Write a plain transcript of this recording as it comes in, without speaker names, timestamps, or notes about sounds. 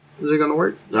Is it going to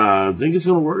work? I think it's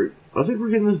going to work. I think we're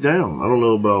getting this down. I don't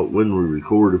know about when we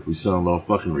record if we sound all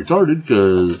fucking retarded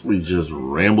because we just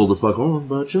ramble the fuck on,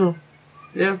 but you know.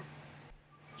 Yeah.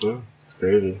 Yeah, it's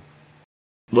crazy.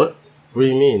 What? What do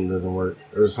you mean it doesn't work?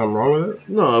 Is something wrong with it?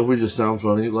 No, if we just sound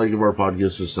funny. Like if our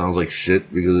podcast just sounds like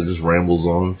shit because it just rambles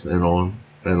on and on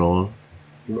and on.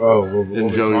 Oh, what And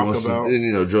we Joey talk wants about? to, and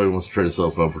you know, Joey wants to trade his cell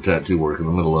phone for tattoo work in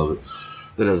the middle of it.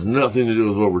 That has nothing to do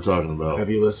with what we're talking about. Have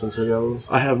you listened to the other ones?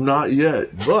 I have not yet,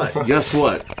 but guess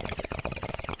what?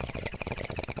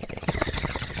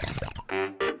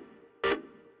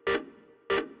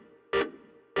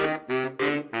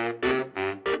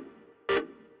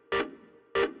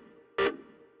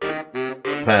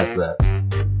 Past that.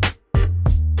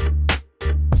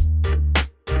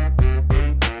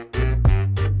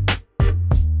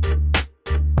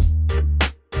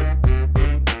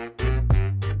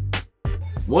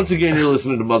 Once again, you're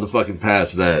listening to motherfucking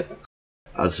Past That.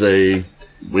 I'd say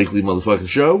weekly motherfucking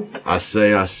show. I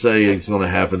say it's going to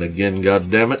happen again,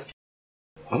 goddammit.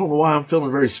 I don't know why I'm feeling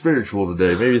very spiritual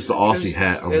today. Maybe it's the Aussie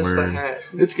hat I'm wearing. The hat.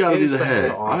 It's got to be the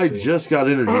hat. I just got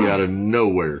energy out of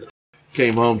nowhere.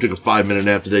 Came home, took a 5-minute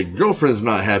nap today. Girlfriend's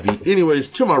not happy. Anyways,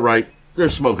 to my right,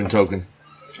 there's Smoking Token.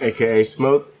 AKA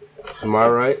Smoke. Am I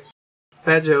right?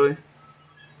 Fat Joey.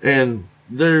 And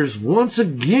there's once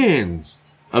again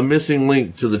a missing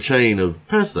link to the chain of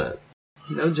Past That.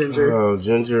 No Ginger. Oh,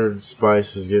 Ginger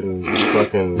Spice is getting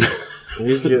fucking...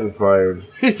 He's getting fired.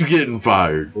 He's getting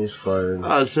fired. He's fired.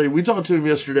 I'd say we talked to him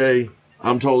yesterday.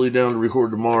 I'm totally down to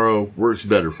record tomorrow. Works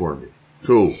better for me.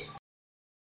 Cool.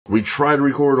 We try to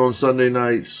record on Sunday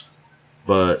nights,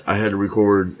 but I had to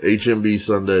record HMB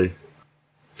Sunday.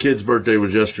 Kid's birthday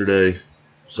was yesterday.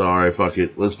 Sorry, fuck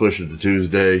it. Let's push it to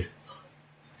Tuesday.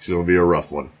 It's going to be a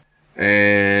rough one.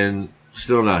 And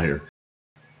still not here.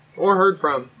 Or heard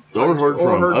from. Or heard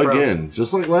from again,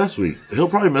 just like last week. He'll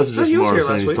probably message us tomorrow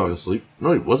saying he's talking asleep.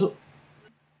 No, he wasn't.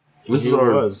 This is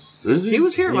our. Was. Is he? He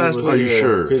was here last week. Are you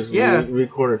sure? Because Yeah. we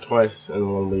recorded twice in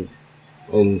 1 week.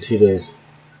 In 2 days.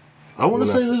 I want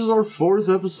to say this is our 4th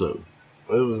episode.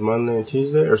 It was Monday and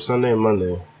Tuesday? Or Sunday and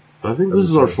Monday? I think this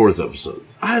is our 4th episode.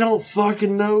 I don't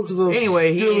fucking know because I'm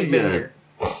Anyway, he still ain't been yet here.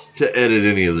 to edit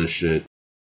any of this shit.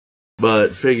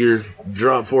 But figure,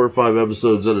 drop 4 or 5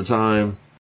 episodes at a time.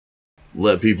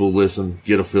 Let people listen,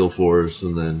 get a feel for us,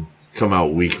 and then come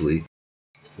out weekly.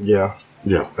 Yeah.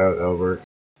 Yeah. That'll work.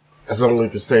 As long as we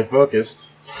can stay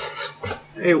focused.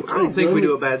 Hey, I don't think we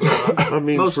do a bad job. I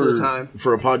mean, most of the time.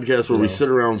 For a podcast where we sit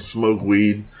around and smoke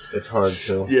weed. It's hard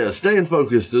to. Yeah, staying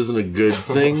focused isn't a good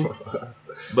thing.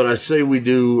 But I say we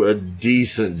do a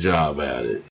decent job at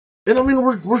it. And I mean,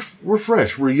 we're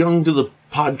fresh. We're young to the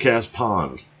podcast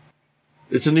pond.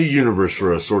 It's a new universe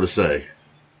for us, sort of say.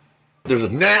 There's a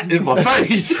gnat in my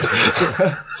face.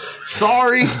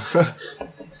 Sorry.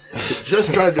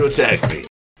 Just tried to attack me.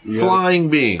 Flying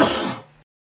being.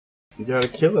 You gotta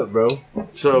kill it, bro.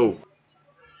 So,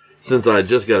 since I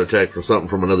just got attacked from something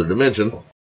from another dimension,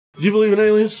 do you believe in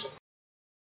aliens?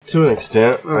 To an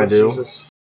extent, I do. Jesus.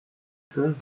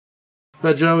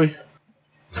 That Joey?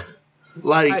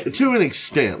 To an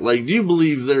extent. Like, do you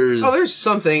believe there's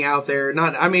something out there.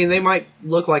 They might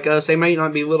look like us. They might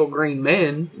not be little green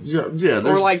men. Yeah.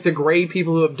 Or like the gray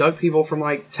people who abduct people from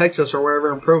like Texas or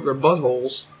wherever and probe their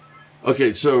buttholes.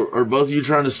 Okay, so are both of you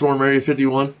trying to storm Area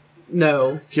 51?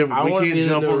 No. We can't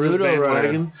jump on this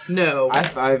bandwagon? No.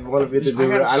 I want to be the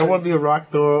Naruto. I don't want to be a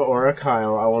Rock Thor or a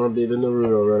Kyle. I want to be the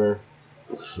Naruto runner.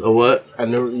 A what?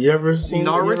 You ever seen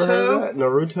Naruto?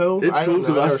 Naruto? It's cool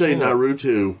because I say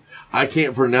Naruto. I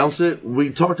can't pronounce it.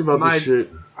 We talked about this shit.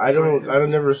 I've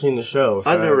never seen the show. So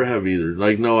I never have either.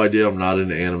 Like, no idea. I'm not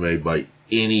into anime by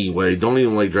any way. Don't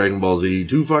even like Dragon Ball Z.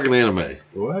 Too fucking anime.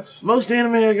 What? Most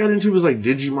anime I got into was like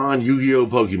Digimon, Yu-Gi-Oh,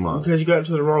 Pokemon. Because you got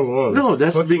into the wrong one. No,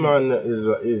 that's Pokemon is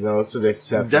it's an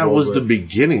acceptable. That was the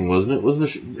beginning, wasn't it?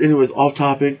 Wasn't it? Anyways, off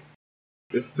topic.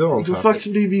 It's still on topic. Fuck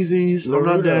some DBZs. Naruto. I'm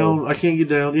not down. I can't get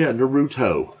down. Yeah,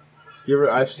 Naruto.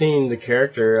 I've seen the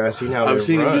character. I've seen how I've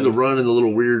seen him do the run and the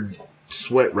little weird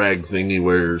sweat rag thing he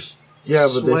wears. Yeah,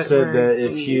 but they said that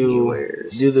if you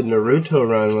do the Naruto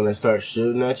run when they start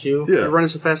shooting at you, they're running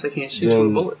so fast they can't shoot you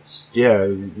with bullets. Yeah.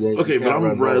 Okay, but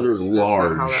I'm rather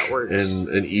large and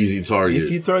an easy target. If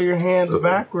you throw your hands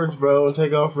backwards, bro, and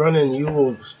take off running, you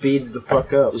will speed the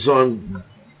fuck up. So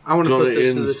I want to put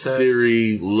this to the test. In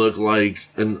theory, look like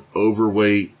an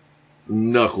overweight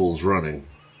Knuckles running.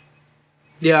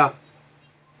 Yeah.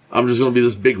 I'm just going to be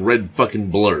this big red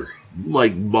fucking blur.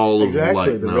 Like ball of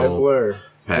light. The red blur.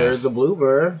 Pass. There's the blue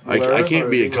blur. I can't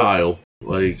be a Kyle.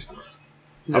 Like,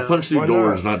 I punch through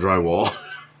doors, not drywall.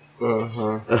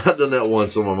 I've done that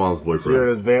once on my mom's boyfriend. You're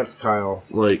an advanced Kyle.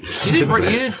 Like you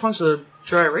did punch a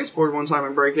dry erase board one time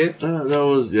and break it.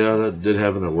 That did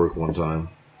happen at work one time.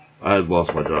 I had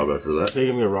lost my job after that. So you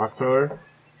give me a rock thrower?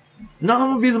 No, I'm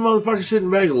gonna be the motherfucker sitting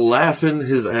back laughing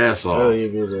his ass off. Oh,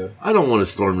 you'd be the... I don't want to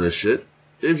storm this shit.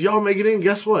 If y'all make it in,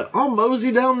 guess what? I'll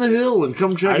mosey down the hill and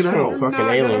come check it out. You're not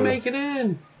gonna make it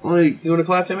in. Like, you want to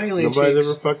clap them alien nobody's cheeks?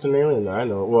 ever fucked an alien that I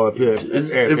know. Well, if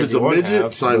it's a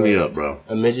midget, sign me up, bro.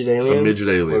 A midget alien? A midget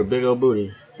alien. With a big old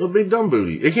booty. A big dumb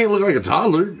booty. It can't look like a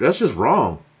toddler. That's just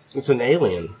wrong. It's an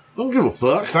alien. Don't give a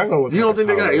fuck. It's not gonna look you don't like think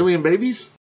they got alien babies?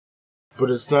 But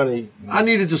it's not a... I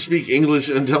needed to speak English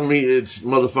and tell me its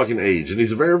motherfucking age. It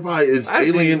needs to verify its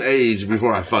alien age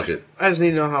before I fuck it. I just need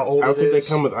to know how old it is. I don't think they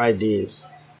come with IDs.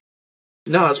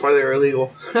 No, that's why they're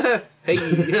illegal. Hey.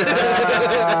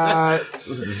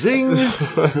 Zing.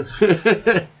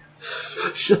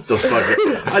 Shut the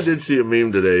fuck up. I did see a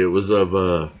meme today. It was of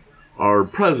our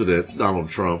president, Donald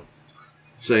Trump,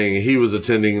 saying he was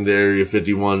attending the Area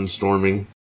 51 storming.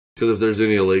 Because if there's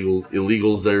any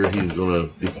illegals there, he's going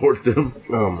to deport them.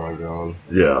 Oh my god.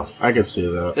 Yeah. I can see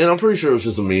that. And I'm pretty sure it was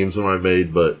just a meme somebody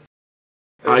made, but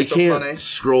I can't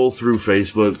scroll through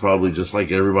Facebook, probably just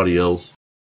like everybody else,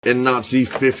 and not see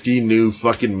 50 new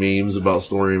fucking memes about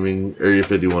storming Area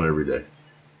 51 every day.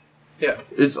 Yeah.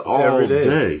 It's all every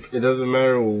day. It doesn't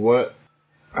matter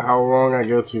how long I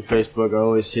go through Facebook, I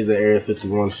always see the Area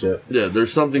 51 shit. Yeah,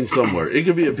 there's something somewhere. It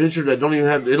could be a picture that don't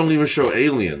even show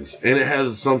aliens, and it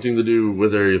has something to do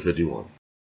with Area 51.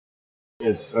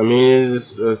 It's a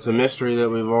mystery that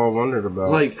we've all wondered about.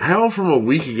 Like, how from a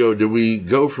week ago did we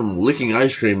go from licking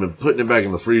ice cream and putting it back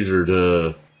in the freezer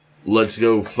to let's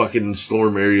go fucking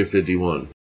storm Area 51?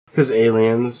 Because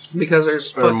aliens. Because there's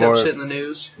fucked up shit in the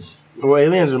news. Well,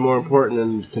 aliens are more important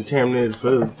than contaminated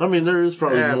food. I mean, there is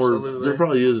probably more. There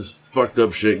probably is fucked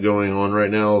up shit going on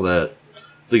right now that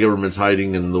the government's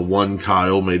hiding, and the one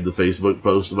Kyle made the Facebook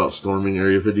post about storming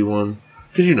Area 51.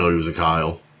 Because you know he was a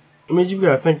Kyle. I mean, you've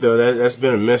got to think, though, that's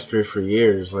been a mystery for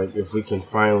years. Like, if we can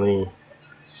finally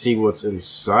see what's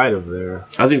inside of there.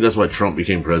 I think that's why Trump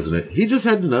became president. He just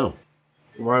had to know.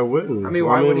 Why wouldn't? I mean,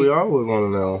 why would we always want to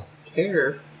know.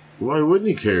 Care? Why wouldn't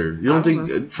he care? You don't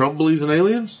think Trump believes in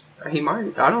aliens? He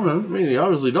might. I don't know. I mean, he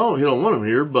obviously don't. He don't want them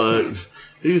here, but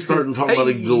he's starting talking about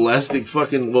a galactic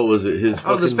fucking, what was it?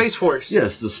 The Space Force.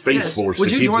 Yes, the Space Force.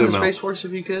 Would you join the Space Force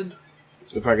if you could?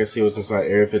 If I could see what's inside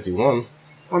Area 51.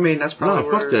 I mean, that's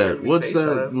probably fuck that. What's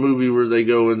that movie where they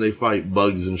go and they fight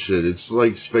bugs and shit? It's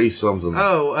like space something.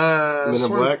 Men in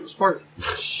Black?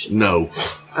 No.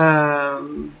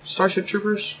 Starship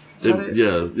Troopers? Yeah.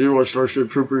 You ever watch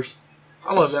Starship Troopers?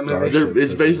 I love that movie.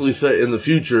 It's basically set in the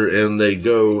future, and they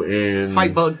go and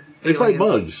fight bugs. They fight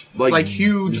bugs, like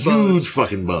huge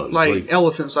fucking bugs, like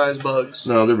elephant-sized bugs.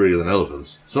 No, they're bigger than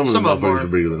elephants. Some of them are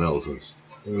bigger than elephants.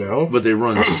 No, but they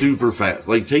run super fast.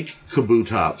 Like take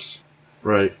Kabutops,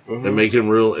 right, and make him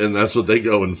real, and that's what they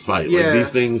go and fight. Yeah. Like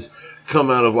these things come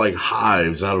out of like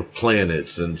hives, out of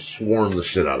planets, and swarm the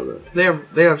shit out of them.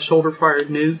 They have shoulder-fired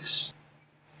nukes.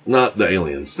 Not the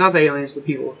aliens. Not the aliens. The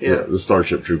people. Yeah, the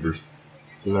Starship Troopers.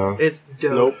 No. It's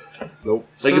dope. Nope.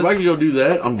 Like, if I could go do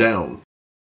that, I'm down.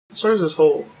 So there's this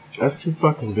hole. That's too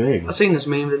fucking big. I seen this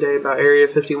meme today about Area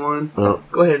 51. Go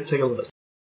ahead and take a look.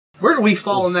 Where do we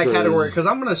fall in that category? Because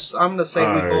I'm gonna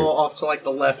say we fall off to like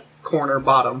the left corner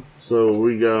bottom. So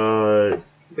we got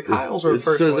the Kyles are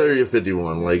first. It says Area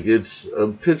 51. Like, it's a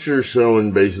picture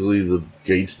showing basically the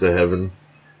gates to heaven.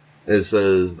 It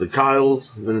says the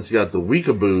Kyles, then it's got the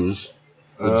Weekaboos,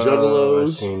 the Juggalos.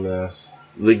 I've seen this.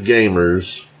 The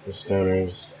gamers. The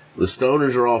stoners. The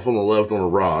stoners are off on the left on a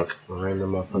rock.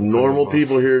 Random normal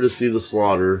people here to see the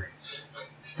slaughter.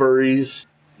 Furries,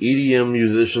 EDM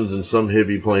musicians, and some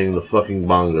hippie playing the fucking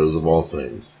bongos of all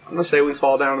things. I'm going to say we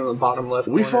fall down in the bottom left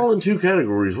corner. We fall in two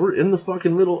categories. We're in the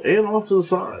fucking middle and off to the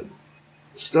side.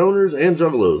 Stoners and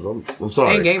juggalos. I'm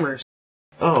sorry. And gamers.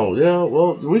 Oh, yeah.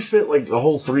 Well, we fit like the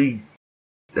whole three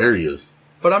areas.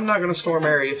 But I'm not going to storm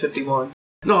Area 51.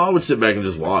 No, I would sit back and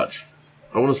just watch.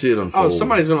 I want to see it unfold. Oh,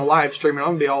 somebody's going to live stream it. I'm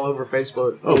going to be all over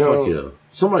Facebook. Oh, fuck yeah.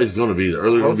 Somebody's going to be there. Are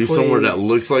there going to be somewhere that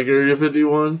looks like Area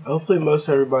 51? Hopefully most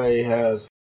everybody has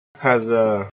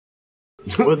well,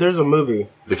 there's a movie.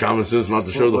 The Common Sense Not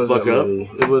to Show the Fuck Up?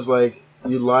 It was like,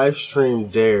 you live stream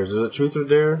dares. Is it Truth or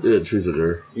Dare? Yeah, Truth or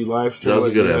Dare. You live stream. That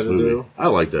was a good ass movie. I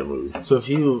like that movie. So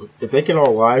if they can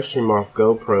all live stream off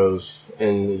GoPros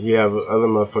and you have other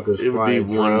motherfuckers, it would be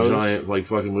one giant like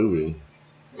fucking movie.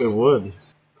 It would.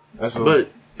 But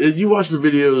if you watch the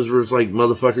videos where it's like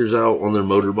motherfuckers out on their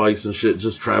motorbikes and shit,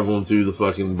 just traveling through the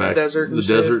fucking back desert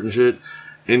and shit,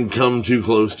 and come too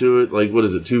close to it. Like, what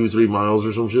is it, 2-3 miles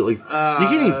or some shit? Like, you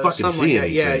can't even fucking see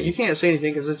anything. Yeah, you can't see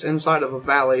anything because it's inside of a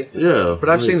valley. Yeah. But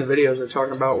I've seen the videos they're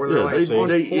talking about where they're like,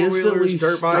 they instantly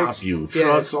dirt stop bikes. you.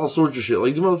 Trucks, all sorts of shit.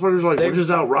 Like, the motherfuckers are like, we're just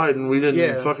out riding. We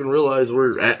didn't fucking realize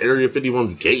we're at Area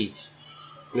 51's gates.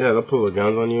 Yeah, they'll pull the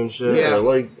guns on you and shit. Yeah,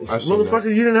 like, motherfucker,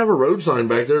 you didn't have a road sign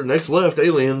back there. Next left,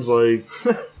 aliens, like...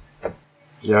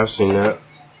 Yeah, I've seen that.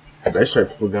 They straight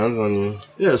pull guns on you.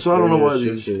 Yeah, so I don't know why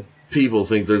these people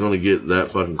think they're going to get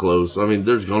that fucking close. I mean,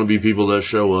 there's going to be people that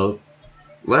show up.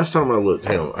 Last time I looked,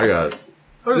 hang on, I got...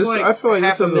 There's I feel like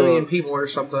half a million people or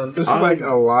something. This is like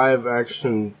a live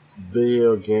action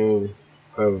video game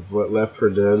of what Left 4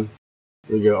 Dead.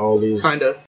 We get all these...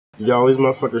 Kinda. You got all these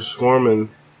motherfuckers swarming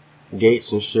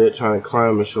gates and shit, trying to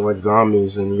climb and shit like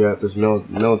zombies, and you got this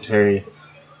military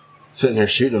sitting there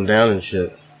shooting them down and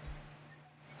shit.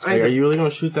 Like, are you really going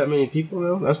to shoot that many people,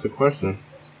 though? That's the question.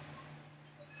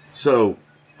 So,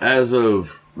 as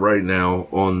of right now,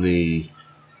 on the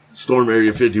Storm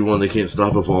Area 51, they can't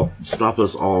stop us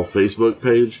all Facebook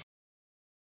page.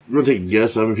 I'm going to take a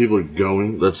guess how many people are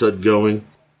going. That said going.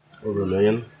 Over 1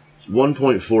 million?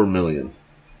 1.4 million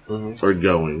are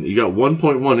going. You got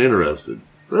 1.1 interested.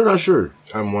 They're not sure.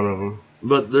 I'm one of them.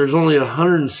 But there's only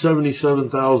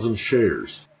 177,000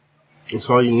 shares. That's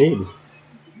all you need.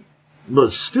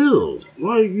 But still,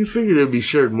 why you figured it'd be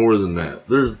shared more than that?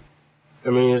 There's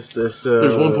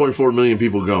 1.4 million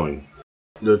people going.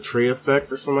 The tree effect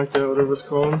or something like that, whatever it's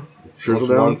called. Trickle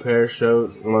down.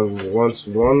 Once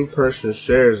one person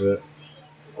shares it,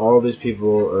 all these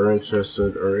people are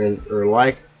interested or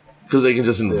like. Because they can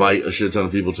just invite a shit ton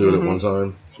of people to it at one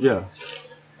time. Yeah.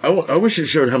 I wish it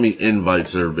showed how many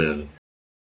invites there have been.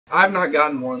 I've not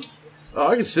gotten one. Oh,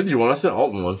 I can send you one. I sent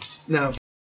Alton one. No.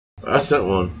 I sent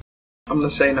one. I'm going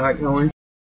to say not going.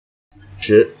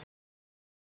 Shit.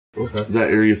 Okay.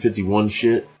 That Area 51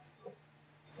 shit.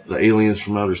 The aliens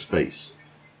from outer space.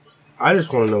 I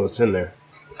just want to know what's in there.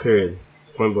 Period.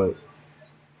 Point blank.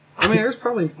 I mean, there's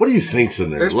probably... What do you think's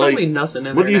in there? There's probably nothing in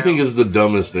there. What do you think is the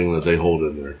dumbest thing that they hold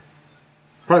in there?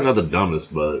 Probably not the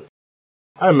dumbest, but...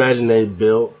 I imagine they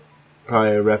built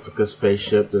probably a replica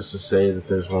spaceship just to say that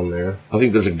there's one there. I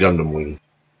think there's a Gundam wing.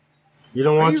 You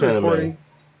don't watch anime? Recording?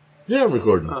 Yeah, I'm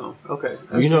recording. Oh, okay.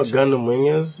 You know what Gundam Wing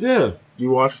is? Yeah.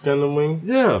 You watched Gundam Wing?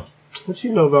 Yeah. What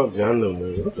you know about Gundam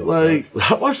Wing? What the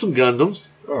fuck? I watched some Gundams.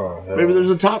 Oh, hell. Maybe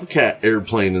there's a Top Cat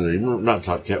airplane in there. Not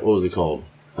Top Cat. What was it called?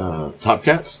 Top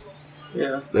Cats?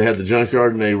 Yeah. They had the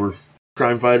junkyard and they were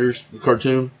crime fighters.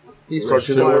 Cartoon. One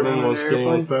skinny,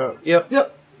 one fat. Yep.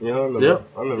 Yeah, I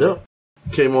remember. Yep.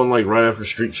 Came on like right after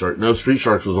Street Shark. No, Street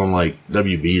Sharks was on like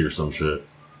WB or some shit.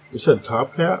 You said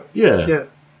Top Cat? Yeah. Yeah.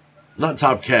 Not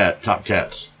Top Cat, Top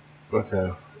Cats.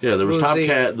 Okay. Yeah, there was Top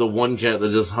Cat, the one cat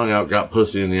that just hung out, got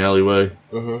pussy in the alleyway.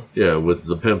 Yeah, with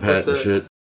the pimp hat and shit.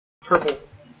 Purple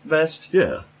vest. Yeah.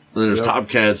 And then there's Top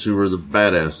Cats who were the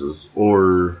badasses.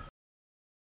 Or...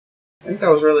 I think that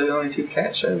was really the only two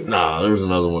cat shows. Nah, there was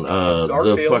another one.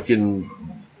 The fucking...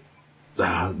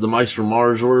 the Mice from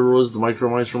Mars, or whatever it was. The Micro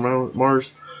Mice from Mars.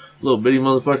 Little bitty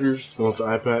motherfuckers. The one with the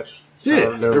eye patch? Yeah.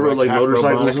 They rode like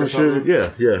motorcycles and shit.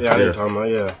 Yeah. Yeah, I know what you're talking about,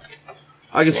 yeah.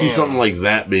 I could see something like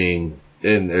that being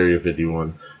in Area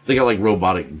 51. They got like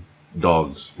robotic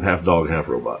dogs. Half dog, half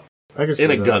robot. I can see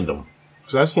in a Gundam.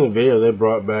 Because I've seen a video, they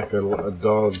brought back a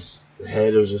dog's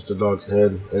head. It was just a dog's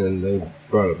head, and they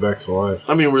brought it back to life.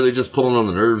 I mean, were they just pulling on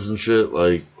the nerves and shit?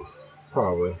 Like,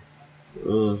 probably.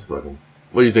 What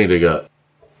do you think they got?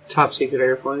 Top secret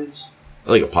airplanes. I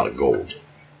think a pot of gold.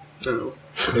 No.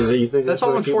 Is it? You think that's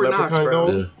all in Fort Knox,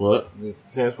 bro? Yeah. What? You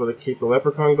think that's where they keep the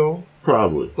leprechaun gold?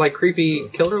 Probably. Like creepy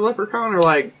killer leprechaun, or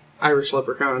like Irish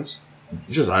leprechauns?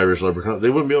 Just Irish leprechaun. They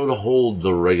wouldn't be able to hold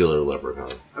the regular leprechaun.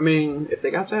 I mean, if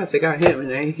they got that, they got him,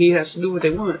 and he has to do what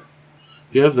they want.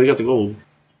 Yeah, they got the gold.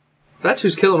 That's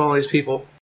who's killing all these people.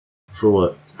 For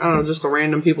what? I don't know, just the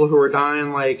random people who are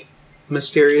dying, like,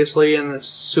 mysteriously, and it's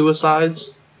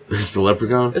suicides. It's the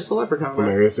leprechaun? It's the leprechaun, From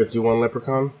Area 51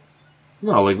 leprechaun?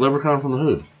 No, like Leprechaun from the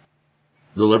Hood.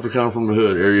 The Leprechaun from the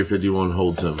Hood, Area 51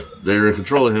 holds him. They're in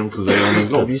control of him because they own his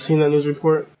gold. Have you seen that news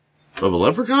report? Of a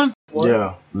leprechaun? What?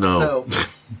 Yeah. No.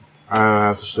 I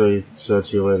have to show it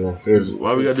to you later.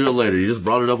 Why we gotta do it later? You just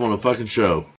brought it up on a fucking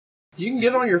show. You can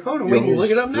get it on your phone and we can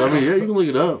look it up now. I mean, yeah, you can look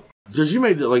it up. Because you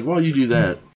made it, like, while you do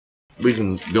that, we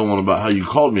can go on about how you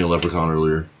called me a leprechaun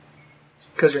earlier.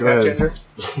 Because you're half ginger?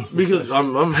 Because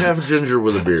I'm half ginger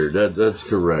with a beard. That's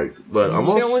correct. But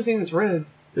it's the only thing that's red.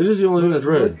 It is the only thing that's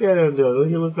red. Look at him, though.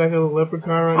 Doesn't he look like a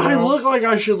leprechaun right now? I look like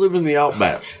I should live in the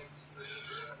outback.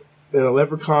 In a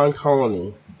leprechaun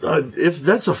colony. If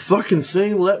that's a fucking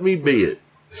thing, let me be it.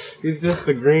 He's just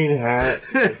a green hat,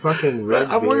 fucking red.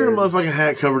 I'm wearing a motherfucking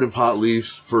hat covered in pot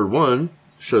leaves. For one,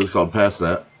 show's called Past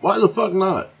That. Why the fuck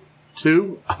not?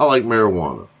 2, I like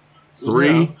marijuana.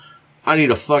 3, I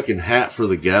need a fucking hat for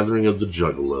the gathering of the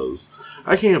juggalos.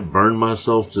 I can't burn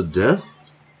myself to death.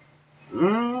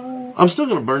 I'm still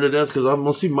going to burn to death because I'm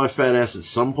going to see my fat ass at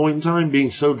some point in time being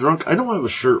so drunk I don't have a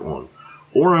shirt on.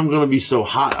 Or I'm going to be so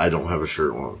hot I don't have a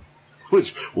shirt on.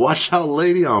 Which, watch out,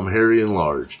 lady, I'm hairy and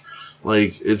large.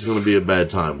 Like, it's going to be a bad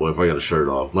time, boy, if I got a shirt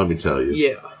off. Let me tell you.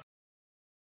 Yeah.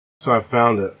 So I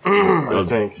found it. I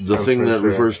think. The thing that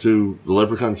refers to the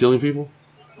leprechaun killing people?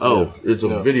 Oh, it's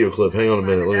a video clip. Hang on a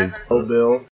minute. Let me... Oh,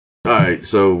 Bill. Alright,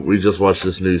 so we just watched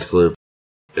this news clip.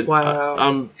 Wow.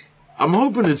 I'm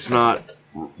hoping it's not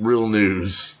real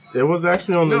news. It was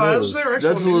actually on the news.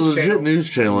 That's a legit news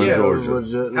channel in Georgia.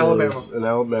 Legit Alabama. In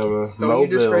Alabama. Don't you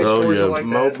disgrace Georgia like that.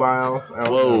 Mobile.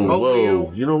 Alabama.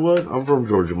 Whoa. You know what? I'm from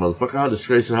Georgia, motherfucker. I'll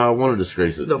disgrace it how I want to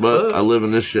disgrace it. But I live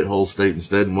in this shithole state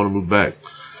instead and want to move back.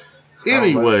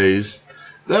 Anyways,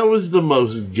 that was the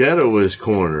most ghettoest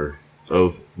corner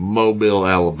of Mobile,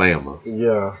 Alabama.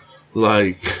 Yeah.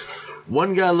 Like,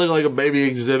 one guy looked like a baby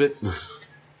exhibit.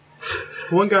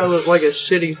 One guy looked like a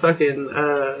shitty fucking,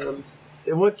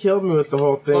 What killed me with the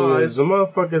whole thing is the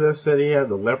motherfucker that said he had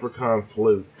the leprechaun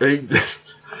flute.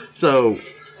 So,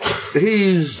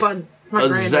 he's my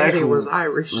granddaddy was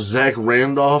Irish. Zach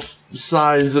Randolph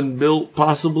size and built,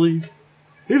 possibly.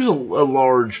 He was a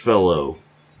large fellow.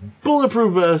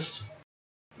 Bulletproof vest.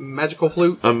 Magical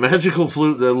flute. A magical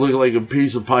flute that looked like a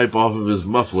piece of pipe off of his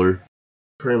muffler.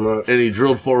 Pretty much. And he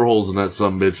drilled 4 holes in that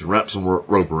sumbitch and wrapped some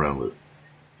rope around it.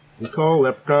 You call it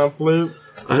leprechaun flute?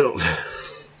 I don't...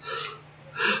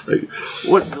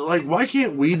 why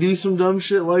can't we do some dumb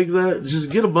shit like that?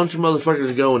 Just get a bunch of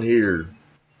motherfuckers going here.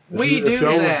 We do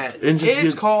that.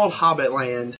 It's called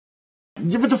Hobbitland.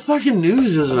 Yeah, but the fucking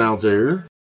news isn't out there.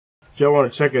 If y'all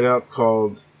want to check it out, it's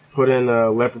called... Put in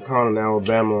Leprechaun in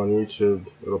Alabama on YouTube.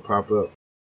 It'll pop up.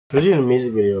 There's even a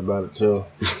music video about it, too.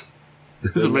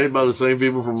 Is it made by the same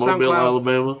people from Mobile,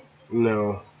 Alabama?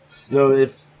 No,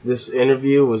 it's this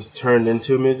interview was turned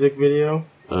into a music video.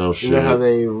 Oh, shit. You know how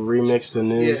they remixed the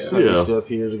news stuff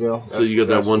years ago? So you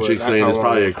got that one chick saying it's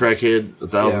probably a crackhead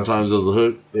 1,000 times as a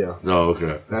hook? Yeah. Oh,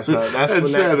 okay. That's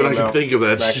sad that I can think of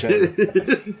that shit.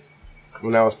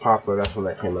 When that was popular, that's when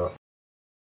that came out.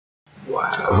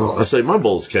 Wow. I say my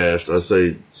bowl's cashed. I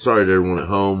say sorry to everyone at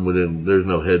home. There's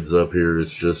no heads up here.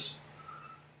 It's just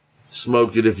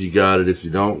smoke it if you got it. If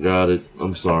you don't got it,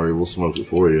 I'm sorry. We'll smoke it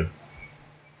for you.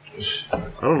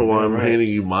 I don't know why I'm handing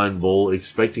you mine bowl,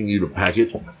 expecting you to pack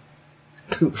it.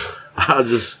 I'll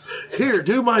just, here,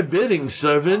 do my bidding,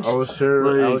 servant. I was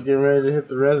sure. I was getting ready to hit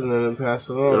the resin and pass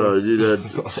it on.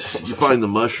 You find the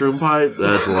mushroom pipe?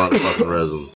 That's a lot of fucking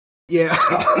resin. Yeah.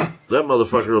 That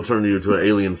motherfucker will turn you into an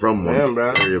alien from one. Damn,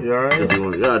 bro. You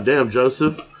alright? God damn,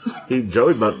 Joseph.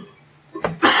 Joey about...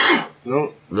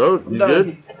 No, you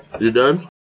good? You done?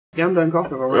 Yeah, I'm done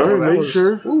coughing.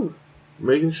 Alright,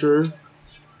 making sure.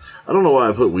 I don't know why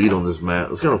I put weed on this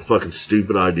mat. It's kind of a fucking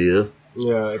stupid idea.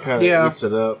 Yeah, it kind of eats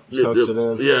it up, soaks it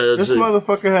in. Yeah, this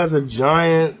motherfucker has a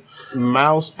giant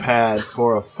mouse pad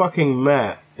for a fucking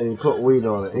mat. And he put weed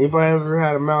on it. Anybody ever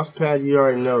had a mouse pad? You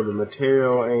already know the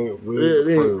material ain't weed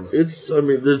proof. It's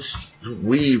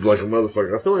weed like a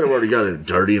motherfucker. I feel like I've already gotten it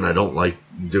dirty, and I don't I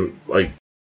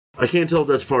can't tell if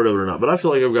that's part of it or not. But I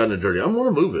feel like I've gotten it dirty. I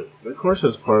want to move it. Of course,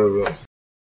 it's part of it.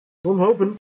 I'm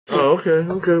hoping. Oh,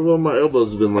 okay. Well, my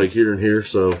elbows have been like here and here,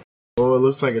 so. Well, it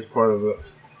looks like it's part of it.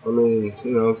 I mean,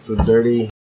 it's a dirty,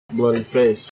 bloody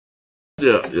face.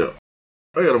 Yeah.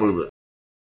 I gotta move it.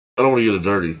 I don't want to get it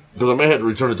dirty. Because I may have to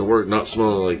return it to work not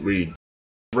smelling like weed.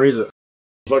 Freeze it.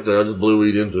 Fuck that, I just blew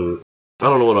weed into it. I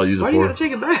don't know what I'll use it for. Why you gotta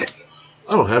take it back?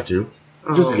 I don't have to.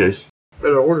 Just in case.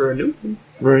 Better order a new one.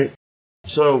 Right.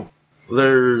 So,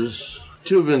 there's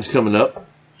 2 events coming up.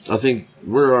 I think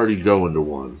we're already going to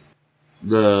one.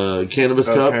 The Cannabis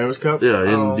Cup. Cannabis Cup?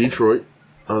 Yeah, in Detroit.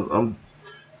 I'm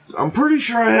pretty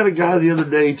sure I had a guy the other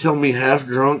day tell me half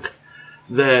drunk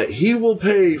that he will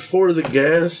pay for the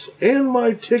gas and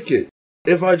my ticket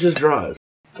if I just drive.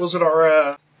 Was it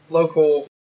our local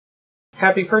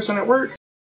happy person at work?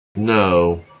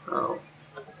 No. Oh.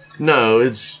 No,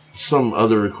 it's some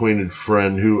other acquainted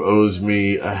friend who owes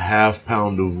me a half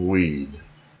pound of weed.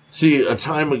 See, a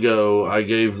time ago, I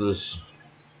gave this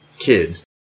kid,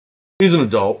 he's an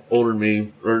adult, older than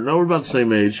me, we're about the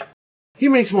same age. He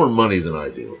makes more money than I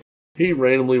do. He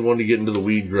randomly wanted to get into the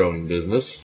weed growing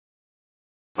business.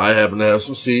 I happen to have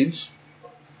some seeds.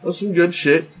 That's some good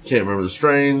shit. Can't remember the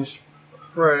strains.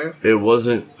 Right. It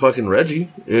wasn't fucking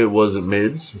Reggie. It wasn't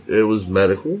mids. It was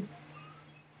medical.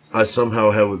 I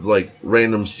somehow have like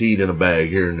random seed in a bag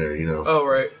here and there, you know. Oh,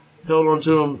 right. Held on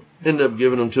to him, ended up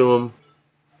giving him to him.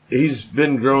 He's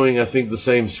been growing, I think, the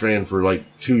same strand for like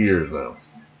 2 years now.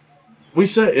 We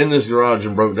sat in this garage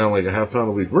and broke down like a half pound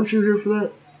a week. Weren't you here for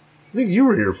that? I think you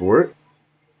were here for it.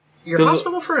 Your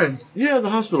hospital friend? Yeah, the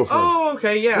hospital friend. Oh,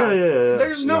 okay, yeah. Yeah.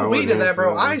 There's no weed in that,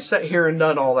 bro. I sat here and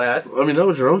done all that. I mean, that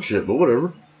was your own shit, but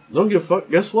whatever. Don't give a fuck.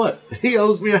 Guess what? He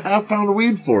owes me a half pound of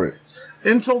weed for it.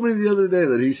 And told me the other day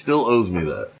that he still owes me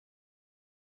that.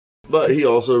 But he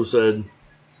also said,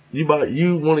 you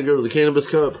want to go to the Cannabis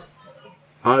Cup?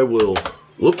 I will.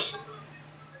 Whoops.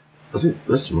 I think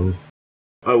that's mine.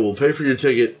 I will pay for your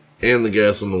ticket and the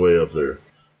gas on the way up there.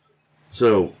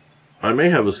 So, I may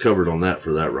have us covered on that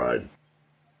for that ride.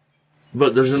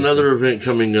 But there's another event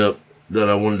coming up that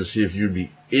I wanted to see if you'd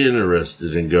be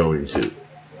interested in going to.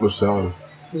 What's that one?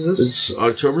 Is this? It's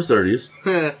October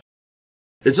 30th.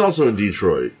 It's also in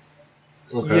Detroit.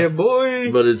 Okay. Yeah,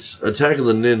 boy. But it's Attack of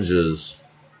the Ninjas.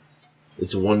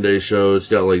 It's a one-day show. It's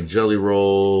got like Jelly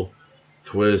Roll,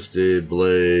 Twisted,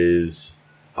 Blaze,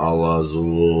 Al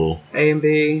Azul,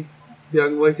 A&B,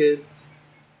 Young Wicked.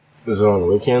 Is it on the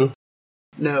weekend?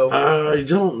 No. I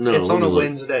don't know. It's on a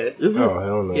Wednesday. Is it? Oh,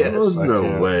 hell no. Yes.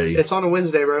 No way. It's on a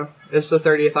Wednesday, bro. It's the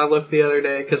 30th. I looked the other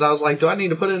day because I was like, do I need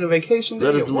to put in a vacation day?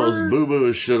 That is the most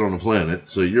boo-booest shit on the planet,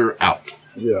 so you're out.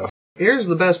 Yeah. Here's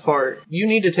the best part. You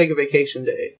need to take a vacation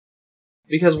day.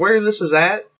 Because where this is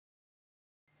at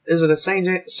is at St.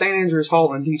 Andrews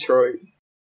Hall in Detroit.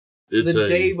 It's the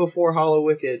day before Hollow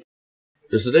Wicked.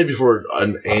 It's the day before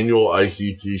an annual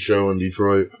ICP show in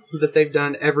Detroit. That they've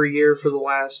done every year for the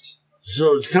last...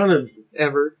 So it's kind of...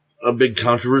 Ever. A big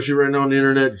controversy right now on the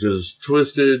internet because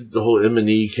Twisted, the whole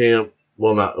M&E camp...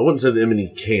 Well, I wouldn't say the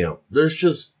M&E camp. There's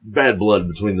just bad blood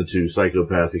between the two,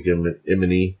 psychopathic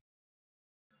M&E.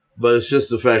 But it's just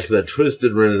the fact that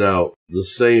Twisted rented out the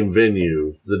same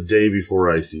venue the day before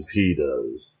ICP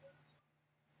does.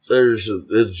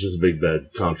 It's just a big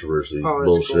bad controversy. Oh,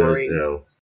 bullshit. Great. Yeah.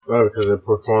 Oh, because they're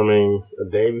performing a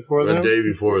day before them? A day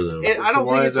before them. I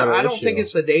don't think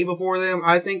it's a day before them.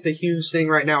 I think the huge thing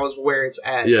right now is where it's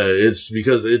at. Yeah, it's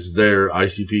because it's there.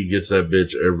 ICP gets that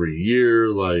bitch every year.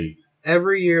 Like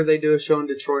every year they do a show in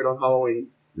Detroit on Halloween.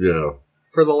 Yeah.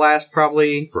 For the last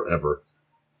probably forever.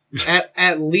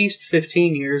 at least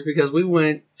 15 years because we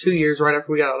went 2 years right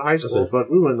after we got out of high school. I said, fuck,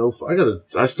 we went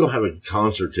I still have a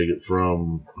concert ticket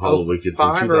from Hollow Wicked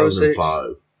from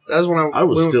 2005. That was when I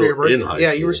was still in high school.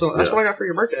 Yeah, you were still. That's what I got for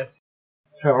your birthday.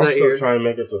 Hell, I'm still trying to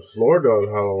make it to Florida on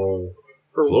Halloween.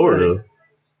 For Florida? What?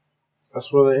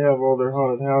 That's where they have all their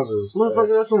haunted houses.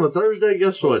 Motherfucker, that's on a Thursday.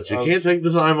 Guess what? You can't take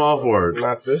the time off work.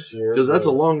 Not this year. Because that's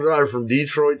a long drive from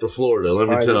Detroit to Florida, let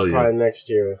me tell you. Probably next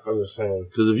year, I'm just saying.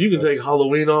 Because if you can take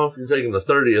Halloween off, you're taking the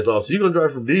 30th off. So you're going to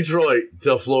drive from Detroit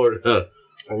to Florida.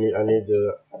 I need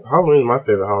to... Halloween is my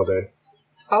favorite holiday.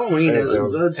 Halloween is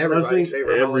I think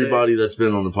everybody that's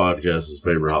been on the podcast'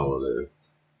 favorite holiday.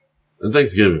 And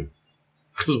Thanksgiving.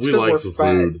 Because we like some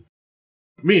food.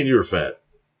 Me and you are fat.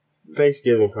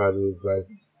 Thanksgiving probably like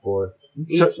 4th.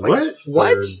 What?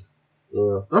 What?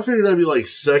 Yeah. I figured that'd be like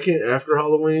second after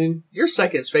Halloween. Your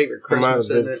second's favorite Christmas,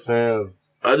 isn't it? Fan of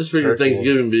I just figured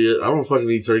Thanksgiving be it. I don't fucking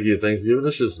eat turkey at Thanksgiving.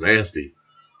 That's just nasty.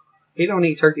 He don't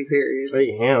eat turkey, period. I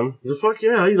eat ham. The fuck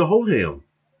yeah, I eat a whole ham.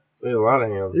 I eat a lot of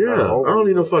ham. Yeah, I don't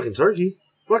eat no fucking turkey.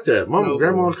 Fuck that.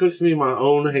 Grandma cooks me my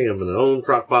own ham in an own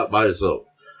crock pot by itself.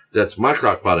 That's my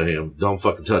crock pot of ham. Don't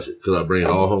fucking touch it because I bring it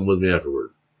all home with me afterward.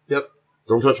 Yep.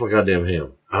 Don't touch my goddamn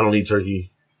ham. I don't eat turkey.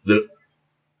 It's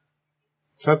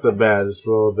not that bad. It's a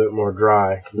little bit more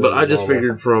dry. But I just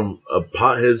figured from a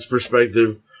pothead's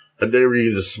perspective, a day where you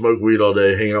can just smoke weed all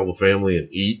day, hang out with family, and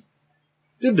eat.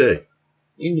 Good day.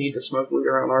 You need to smoke weed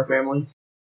around our family.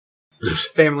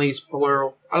 Family's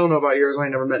plural. I don't know about yours. I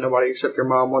ain't never met nobody except your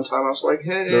mom. One time I was like,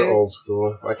 hey. They're old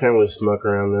school. I can't really smoke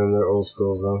around them. They're old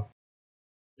school, though.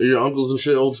 Are your uncles and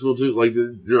shit old school, too? Like,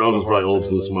 your uncles probably old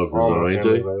school smokers, though, ain't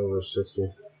they? Like over 60.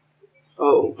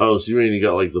 Oh, so you mean you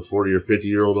got, like, the 40 or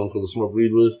 50-year-old uncle to smoke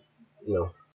weed with?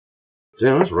 No.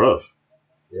 Damn, that's rough.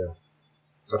 Yeah.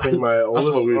 I think my oldest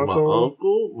I smoke weed with my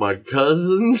uncle, my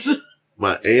cousins,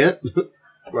 my aunt.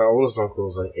 My oldest uncle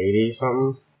was like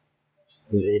 80-something.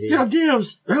 He's 80. Yeah, damn.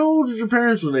 How old were your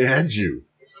parents when they had you?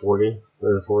 40.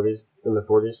 They're in the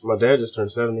 40s. My dad just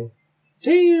turned 70.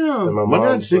 Damn. My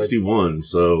dad's 61, like,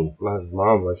 so... My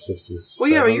mom like 60s. Well,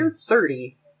 yeah, but you're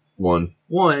 30. One.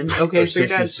 Okay, so your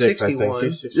dad's 61.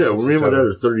 Yeah, well, me and my dad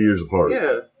are 30 years apart.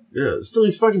 Yeah. Yeah, still,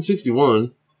 he's fucking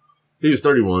 61. He was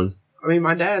 31. I mean,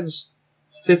 my dad's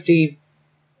 57,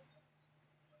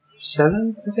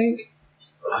 I think.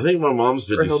 I think my mom's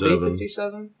 57. Or he'll be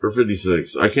 57? Or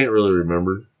 56. I can't really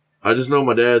remember. I just know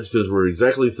my dad's because we're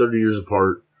exactly 30 years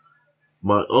apart.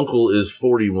 My uncle is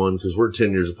 41 because we're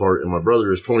 10 years apart, and my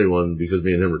brother is 21 because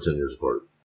me and him are 10 years apart.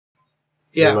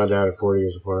 Yeah. And my dad are 40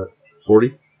 years apart.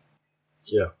 40?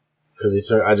 Yeah.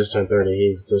 Because I just turned 30.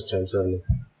 He just turned 70.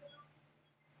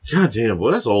 God damn,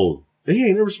 boy, that's old. And he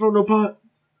ain't never smoked no pot?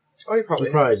 Oh, he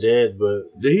probably did, but...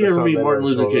 Did he ever meet Martin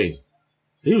Luther King?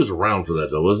 He was around for that,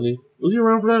 though, wasn't he? Was he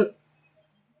around for that?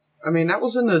 I mean, that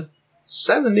was in the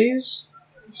 70s.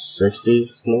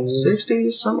 60s, maybe?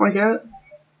 60s, something like that.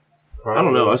 Probably. I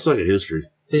don't know. I suck at history.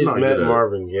 He's met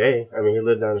Marvin Gaye. I mean, he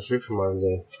lived down the street from Marvin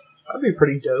Gaye. That'd be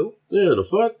pretty dope. Yeah, the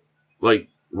fuck? Like,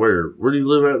 where? Where did he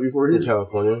live at before here? In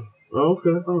California. Oh,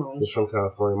 okay. Oh. He's from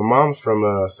California. My mom's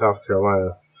from South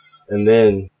Carolina. And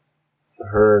then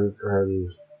her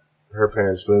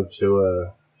parents moved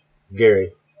to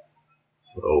Gary.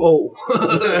 Oh.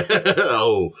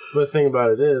 Oh. But the thing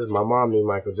about it is, my mom knew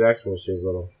Michael Jackson when she was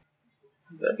little.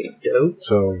 That'd be dope.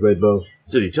 So they both...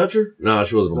 Did he touch her? No,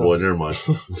 she wasn't a boy. Never mind.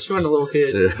 She wasn't a little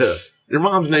kid. Yeah. Your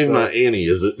mom's name's not Annie,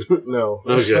 is it? No.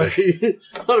 Okay.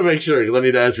 I want to make sure, because I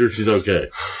need to ask her if she's okay.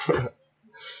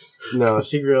 No,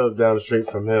 she grew up down the street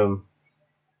from him.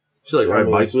 She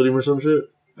ride bikes with him or some shit?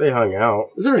 They hung out.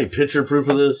 Is there any picture proof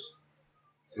of this?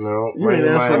 No. You ain't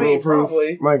asked for real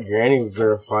proof? My granny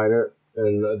verified it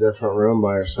in a different room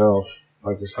by herself.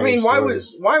 Like the same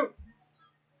stories. why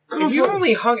if you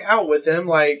only hung out with him,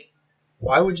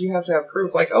 why would you have to have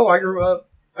proof? I grew up...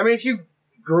 I mean, if you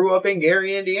grew up in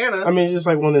Gary, Indiana... I mean, just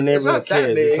like one of the neighborhood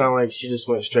kids. It's not like she just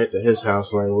went straight to his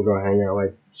house and we're going to hang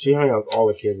out. She hung out with all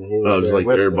the kids and he was just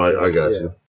with everybody. I got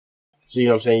you. So, you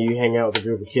know what I'm saying? You hang out with a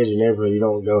group of kids in your neighborhood. You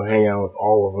don't go hang out with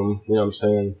all of them, you know what I'm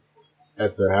saying,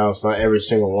 at their house. Not every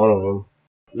single one of them.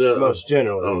 Yeah, most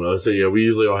generally. I don't know. So, yeah, we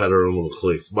usually all had our own little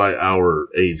cliques by our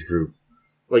age group.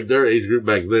 Their age group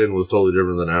back then was totally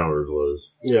different than ours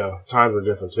was. Yeah, times were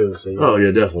different too. So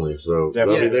yeah, definitely. So, I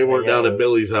mean, they weren't down at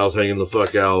Billy's house hanging the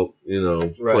fuck out,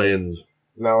 playing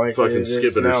fucking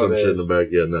skipping or some shit in the back.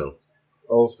 Yeah, no.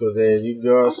 Old school days. You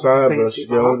go outside, but you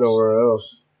go nowhere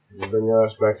else. You bring your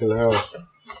ass back in the house.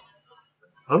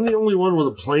 I'm the only one with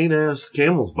a plain ass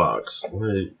Camel's box.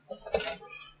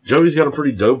 Joey's got a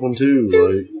pretty dope one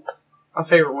too. My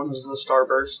favorite one is the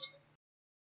Starburst.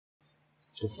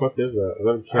 The fuck is that? Is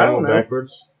that a Camel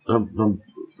backwards? I don't know.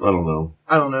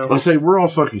 I don't know. I say we're all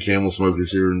fucking Camel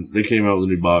smokers here, and they came out with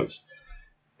a new box.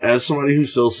 As somebody who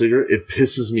sells cigarettes, it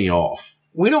pisses me off.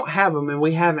 We don't have them, and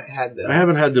we haven't had them. I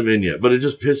haven't had them in yet, but it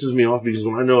just pisses me off because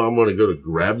when I know I'm going to go to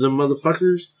grab them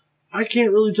motherfuckers, I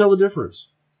can't really tell the difference.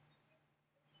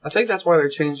 I think that's why they're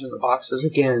changing the boxes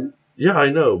again. Yeah, I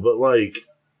know, but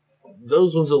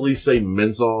those ones at least say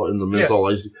menthol in the menthol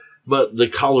lights. But the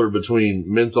color between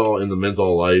menthol and the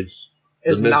menthol lights,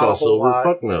 the menthol silver,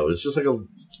 fuck no. It's just a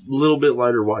little bit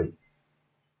lighter white.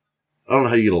 I don't know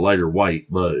how you get a lighter white,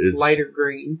 but it's... Lighter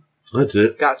green. That's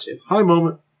it. Gotcha. High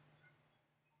moment.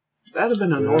 That'd have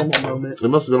been a normal moment. It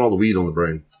must have been all the weed on the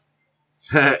brain.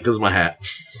 Because of my hat.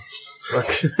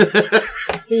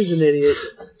 He's an idiot.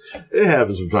 It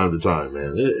happens from time to time,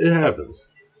 man. It happens.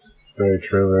 Very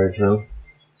true, very true.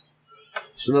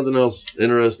 So nothing else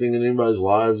interesting in anybody's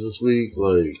lives this week?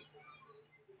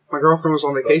 My girlfriend was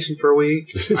on vacation for a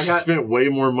week. I spent way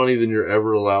more money than you're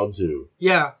ever allowed to.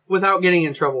 Yeah, without getting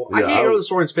in trouble. Yeah, I can't go to the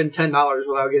store and spend $10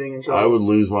 without getting in trouble. I would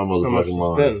lose my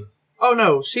motherfucking mind. Oh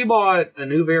no, she bought a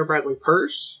new Vera Bradley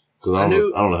purse. Because I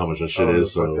don't know how much that shit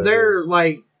is. So they're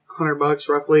 $100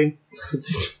 roughly.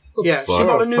 Yeah, she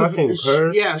bought a new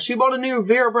purse. Yeah, she bought a new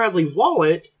Vera Bradley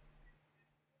wallet.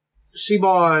 She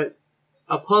bought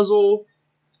a puzzle,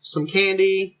 some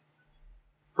candy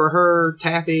for her,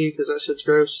 taffy, because that shit's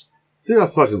gross. You're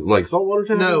not fucking saltwater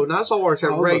taffy? No, not saltwater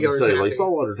taffy. Regular taffy.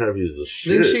 Saltwater taffy is the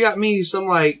shit. Then she got me some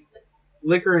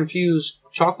liquor infused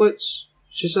chocolates.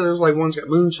 She said there's one's got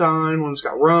moonshine, one's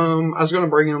got rum. I was gonna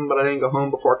bring them, but I didn't go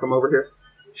home before I come over here.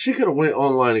 She could have went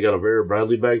online and got a Vera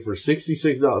Bradley bag for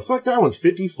 $66. Fuck, that one's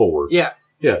 $54. Yeah.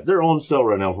 Yeah, they're on sale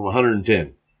right now from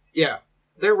 $110. Yeah.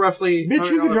 They're roughly... Bitch,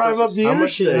 you can drive up the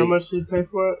interstate. How much did you pay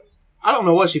for it? I don't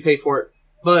know what she paid for it,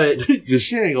 but... Because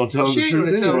she ain't going to tell me the truth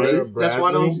anyway. She ain't going to tell me. That's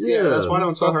why I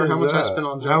don't tell her how much I spent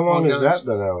on guns. How long has that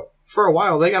been out? For a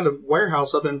while. They got a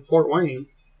warehouse up in Fort Wayne.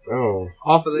 Oh.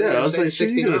 Off of the I was like,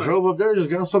 you could have drove up there and just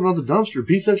got something out the dumpster,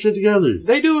 piece that shit together.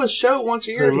 They do a show once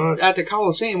a year at the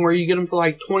Coliseum where you get them for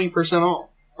 20%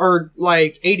 off. Or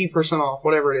 80% off,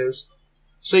 whatever it is.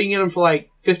 So you can get them for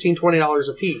 $15, $20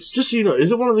 a piece. Just so you know,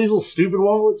 is it one of these little stupid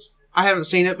wallets? I haven't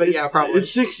seen it, but yeah, probably.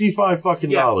 It's $65 fucking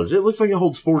dollars. It looks like it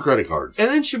holds 4 credit cards. And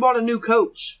then she bought a new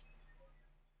coach.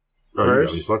 Oh, you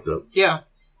got me fucked up. Yeah.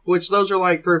 Which those are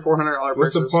like $300 or $400 purses.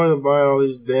 What's the point of buying all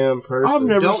these damn purses? I've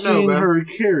never seen her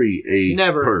carry a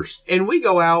purse. And we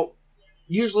go out,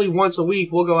 usually once a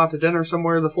week, we'll go out to dinner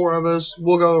somewhere, the four of us.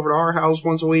 We'll go over to our house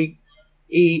once a week,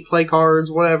 eat, play cards,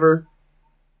 whatever.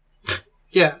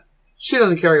 Yeah. She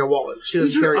doesn't carry a wallet. She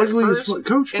doesn't carry a purse.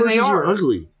 Coach purses are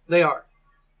ugly. They are.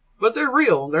 But they're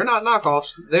real. They're not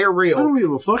knockoffs. They're real. I don't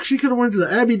give a fuck. She could have went to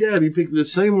the Abby Dabby, picked the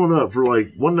same one up for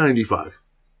like $1.95.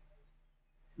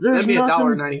 There's nothing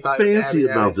 $1.95 fancy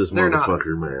about this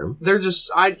motherfucker, man. They're just,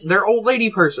 they're old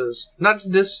lady purses. Not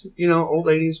this, old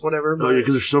ladies, whatever. Oh, yeah,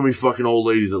 because there's so many fucking old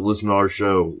ladies that listen to our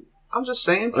show. I'm just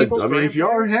saying, I mean, if you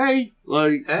are, hey.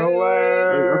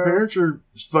 Our parents are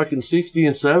fucking 60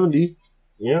 and 70.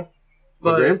 Yeah.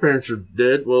 My grandparents are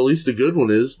dead. Well, at least the good one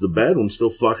is. The bad one's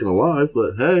still fucking alive,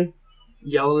 but hey.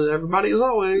 Yelling at everybody as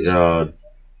always. God.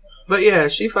 But yeah,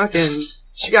 she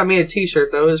got me a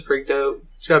t-shirt, though. It was pretty dope.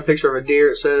 It's got a picture of a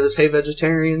deer. It says, "Hey,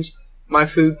 vegetarians, my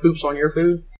food poops on your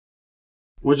food."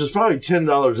 Which is probably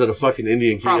 $10 at a fucking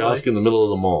Indian kiosk in the middle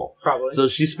of the mall. Probably. So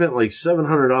she spent like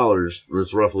 $700,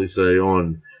 let's roughly say,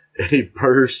 on a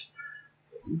purse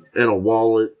and a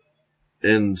wallet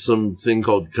and something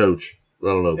called Coach. I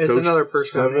don't know. It's Coach? Another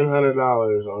purse.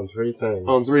 $700 on 3 things.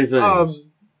 On 3 things.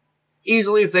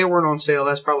 Easily, if they weren't on sale,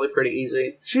 that's probably pretty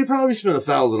easy. She probably spent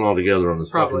 $1,000 altogether on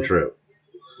this fucking trip.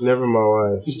 Never in my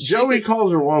life. Joey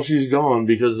calls her while she's gone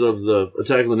because of the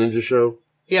Attack of the Ninja show.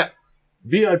 Yeah.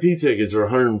 VIP tickets are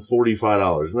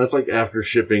 $145, and that's like after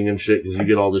shipping and shit because you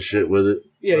get all this shit with it.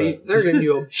 Yeah, they're giving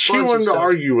you a bunch She wanted to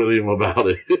argue with him about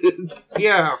it.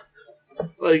 Yeah.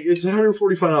 Like, it's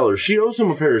 $145. She owes him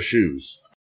a pair of shoes.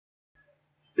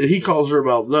 He calls her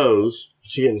about those.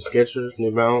 She getting Skechers,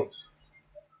 New Balance?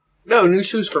 No, new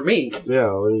shoes for me.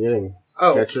 Yeah, what are you getting?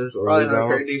 Skechers or probably New Balance? Probably not a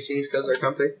pair of DCs because they're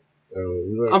comfy.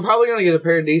 I'm probably going to get a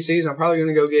pair of DCs. I'm probably going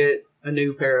to go get a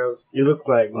new pair of... You look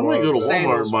like... I might go to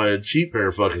Walmart and buy a cheap pair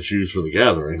of fucking shoes for the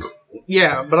gathering.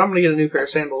 Yeah, but I'm going to get a new pair of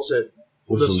sandals at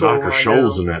with some Dr.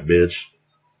 Scholl's in that bitch.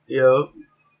 Yep. You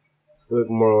look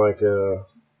more like a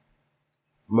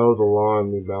mow the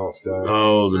lawn New Balance guy.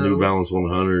 Oh, the New Balance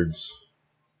 100s.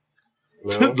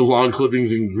 No? The lawn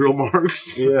clippings and grill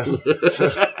marks. Yeah.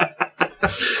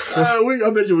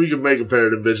 I bet you we can make a pair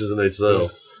of them bitches and they'd sell.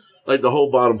 Like the whole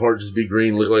bottom part just be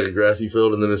green, look like a grassy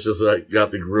field, and then it's just like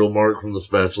got the grill mark from the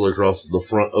spatula across the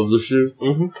front of the shoe.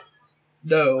 Mm-hmm.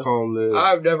 No,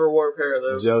 I've never wore a pair of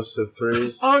those. Joseph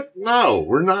 3s. Fuck no,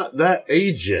 we're not that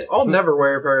age yet. I'll never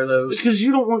wear a pair of those because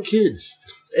you don't want kids.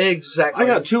 Exactly. I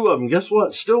got 2 of them. Guess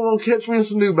what? Still won't catch me in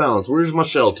some New Balance. Where's my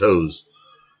shell toes?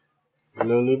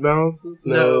 No New Balances?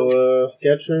 No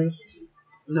Skechers?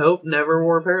 Nope, never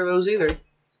wore a pair of those either.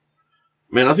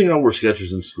 Man, I think I wore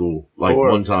Skechers in school,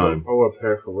 one time. I wore a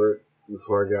pair for work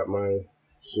before I got my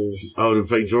shoes. Oh, the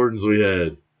fake Jordans we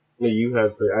had. No, you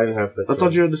had fake. I didn't have fake. I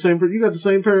thought you had the same pair. You got the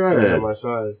same pair I had. My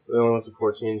size. They only went to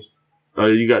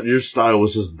 14s. Your style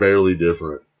was just barely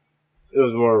different. It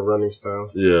was more a running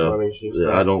style. Yeah. Running shoe style.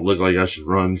 Yeah, I don't look like I should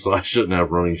run, so I shouldn't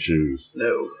have running shoes.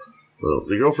 No. Well,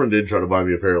 the girlfriend did try to buy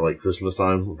me a pair like Christmas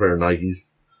time, a pair of Nikes.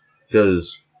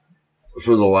 Because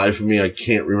for the life of me, I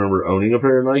can't remember owning a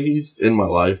pair of Nikes in my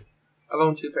life. I've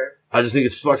owned 2 pairs. I just think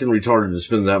it's fucking retarded to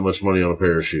spend that much money on a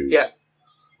pair of shoes. Yeah.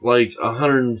 Like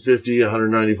 $150,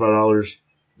 $195.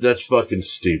 That's fucking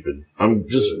stupid. I'm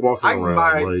just walking around.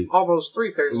 I can buy almost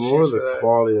 3 pairs of shoes. More the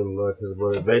quality and look is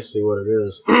basically what it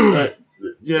is.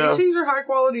 Yeah. DCs are high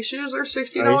quality shoes. They're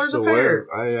 $60 a pair.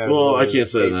 I can't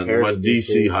say that. My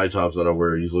DC high tops that I wear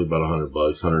are usually about $100,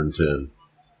 $110.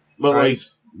 But like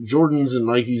Jordans and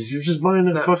Nikes, you're just buying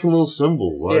that fucking little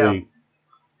symbol. Like,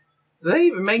 do they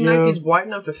even make Nikes wide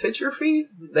enough to fit your feet?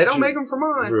 They don't make them for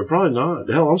mine. Probably not.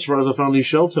 Hell, I'm surprised I found these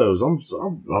shell toes.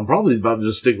 I'm probably about to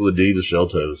just stick with Adidas shell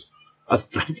toes. I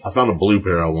found a blue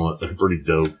pair I want. They're pretty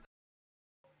dope.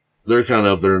 They're kind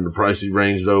of up there in the pricey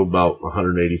range, though, about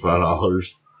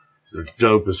 $185. They're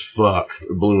dope as fuck.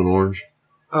 They're blue and orange.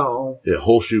 Oh. Yeah,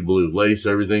 whole shoe blue. Lace,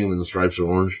 everything, and then the stripes are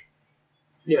orange.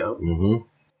 Yeah. Mm-hmm.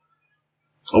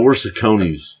 I wore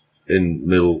Saucony's in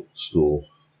middle school.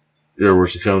 You ever wear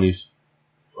Saucony's?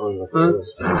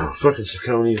 Fucking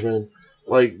Saucony's, man.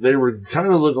 Like, they were kind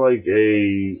of look like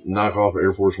a knockoff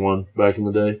Air Force One back in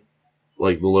the day.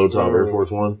 Like the low top Air Force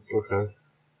One. Okay.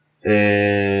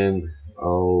 And...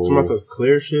 Some of those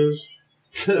clear shoes?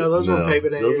 No, those were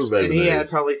Baby-Nades. And he had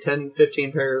probably 10,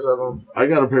 15 pairs of them. I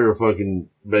got a pair of fucking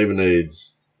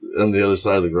Baby-Nades on the other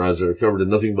side of the garage that are covered in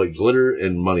nothing but glitter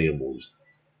and money emblems.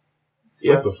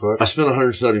 Yeah. What the fuck? I spent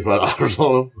 $175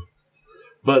 on them.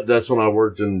 But that's when I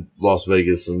worked in Las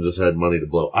Vegas and just had money to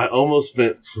blow. I almost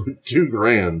spent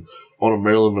 $2,000 on a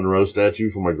Marilyn Monroe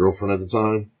statue for my girlfriend at the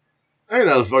time. I didn't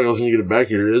know how the fuck I was going to get it back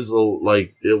here.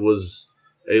 It was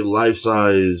a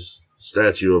life-size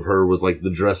statue of her with, like, the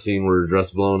dress scene where her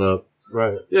dress blown up.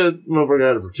 Right. Yeah, motherfucker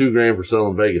got it for $2,000 for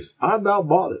selling in Vegas. I about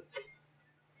bought it.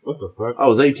 What the fuck? I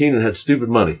was 18 and had stupid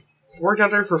money. Worked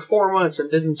out there for 4 months and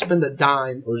didn't spend a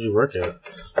dime. Where'd you work at?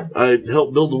 I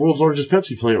helped build the world's largest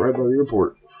Pepsi plant right by the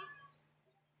airport.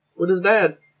 With his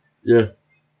dad. Yeah.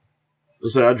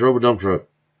 Let's say I drove a dump truck.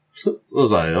 What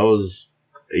was I? I was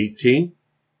 18?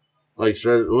 Like,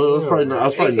 straight, well, I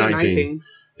was probably 19.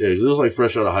 Yeah, because it was like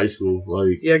fresh out of high school.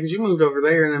 Like, yeah, because you moved over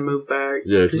there and then moved back.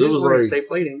 Yeah, because it was like state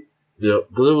plating. Yeah,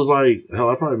 because it was like, hell,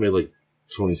 I probably made like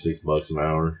 $26 an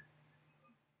hour.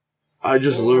 I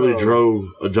just literally drove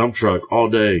a dump truck all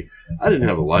day. I didn't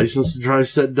have a license to drive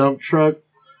said dump truck.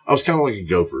 I was kind of like a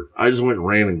gopher. I just went and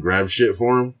ran and grabbed shit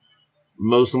for him.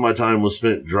 Most of my time was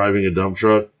spent driving a dump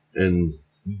truck and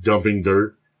dumping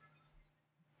dirt.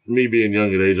 Me being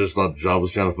young at age, I just thought the job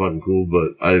was kind of fucking cool,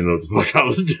 but I didn't know what the fuck I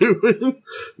was doing.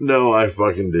 No, I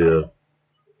fucking did.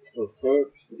 The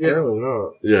fuck? Yeah. Apparently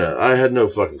not. Yeah, I had no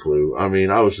fucking clue. I mean,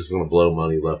 I was just going to blow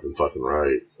money left and fucking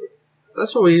right.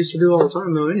 That's what we used to do all the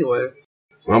time, though, anyway.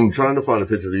 So I'm trying to find a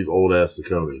picture of these old-ass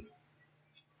Sauconys.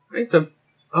 I think the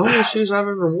only shoes I've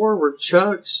ever wore were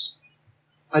Chucks.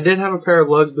 I did have a pair of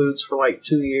lug boots for like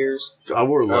 2 years. I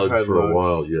wore lugs for a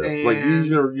while, yeah. And like,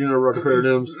 you know, rock a pair of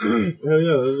them? Hell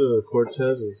yeah, those are the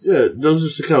Cortezes. Yeah, those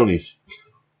are Sauconys.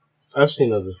 I've seen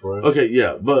those before. Okay,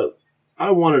 yeah, but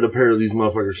I wanted a pair of these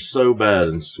motherfuckers so bad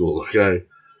in school, okay?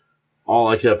 All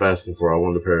I kept asking for, I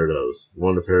wanted a pair of those.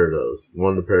 Wanted a pair of those.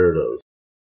 Wanted a pair of those.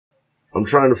 I'm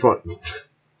trying to find...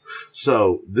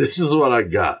 So, this is what I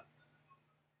got.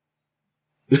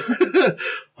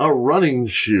 A running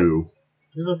shoe.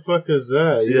 Who the fuck is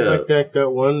that? You like that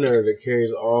one there that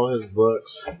carries all his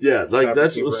books. Yeah, like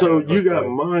that's... So, you got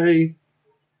my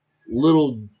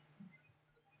little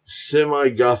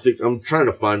semi-gothic... I'm trying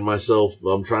to find myself.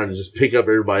 I'm trying to just pick up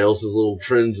everybody else's little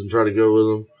trends and try to go with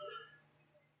them.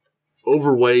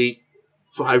 Overweight,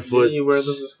 5 foot. Didn't you wear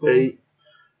those at school? 8.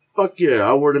 Fuck yeah,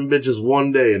 I wore them bitches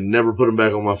one day and never put them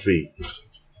back on my feet.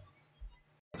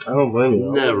 I don't blame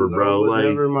you. Never, bro. Like,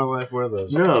 never in my life wear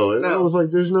those. No, and I was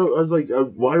like,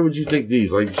 why would you think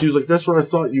these? Like, she was like, that's what I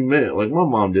thought you meant. Like, my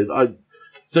mom did. I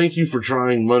thank you for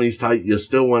trying. Money's tight. You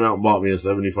still went out and bought me a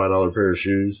 $75 pair of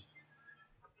shoes.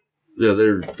 Yeah,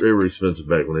 they were expensive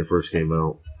back when they first came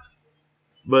out.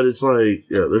 But it's like,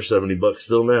 yeah, they're $70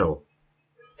 still now.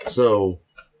 So,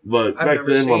 but back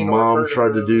then my mom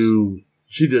tried to do,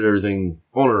 she did everything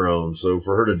on her own. So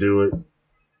for her to do it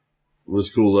was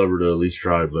cool of her to at least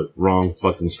try, but wrong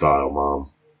fucking style,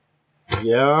 Mom.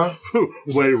 Yeah.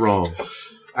 Way wrong.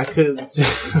 I couldn't.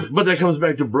 But that comes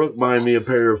back to Brooke buying me a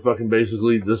pair of fucking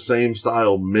basically the same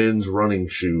style men's running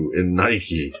shoe in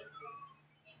Nike.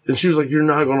 And she was like, you're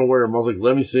not going to wear them. I was like,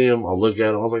 let me see them. I'll look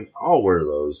at them. I was like, I'll wear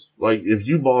those. Like, if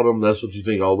you bought them, that's what you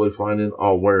think I'll look fine in,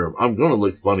 I'll wear them. I'm going to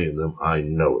look funny in them. I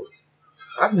know it.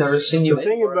 I've never seen you. The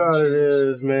thing about it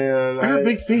is, man, I got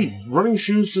big feet. Running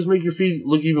shoes just make your feet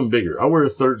look even bigger. I wear a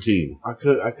 13. I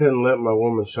couldn't let my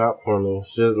woman shop for me.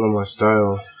 She doesn't know my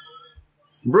style.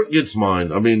 Brooke gets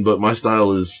mine. I mean, but my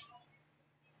style is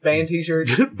band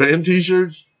t-shirts,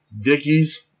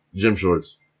 Dickies, gym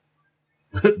shorts,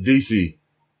 DC.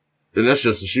 And that's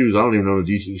just the shoes. I don't even own a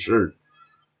DC shirt.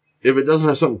 If it doesn't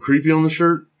have something creepy on the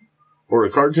shirt or a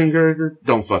cartoon character,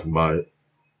 don't fucking buy it.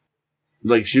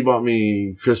 Like, she bought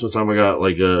me Christmas time. I got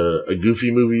like a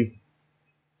Goofy movie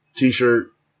t-shirt.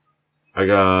 I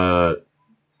got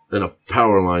a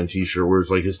Powerline t-shirt where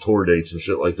it's like his tour dates and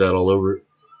shit like that all over it.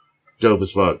 Dope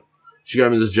as fuck. She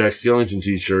got me this Jack Skellington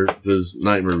t-shirt because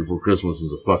Nightmare Before Christmas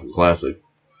is a fucking classic.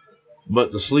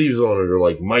 But the sleeves on it are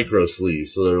like micro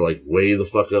sleeves, so they're like way the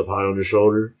fuck up high on your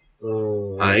shoulder.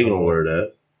 I ain't gonna wear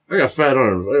that. I got fat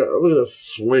arms. Look at that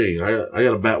swing. I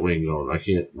got a bat wing on. I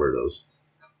can't wear those.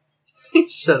 He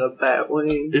said a bat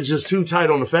wing. It's just too tight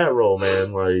on the fat roll,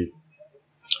 man. Like,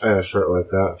 I had a shirt like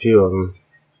that. A few of them.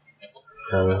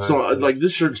 So, like,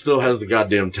 this shirt still has the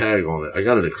goddamn tag on it. I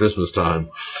got it at Christmas time.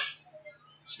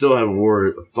 Still haven't worn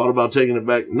it. Thought about taking it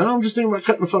back. No, I'm just thinking about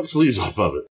cutting the fuck sleeves off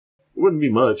of it. It wouldn't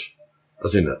be much. I've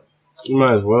seen that. You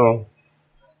might as well.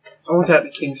 I want that to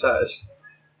be king size.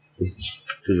 Because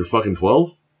you're fucking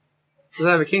 12? Does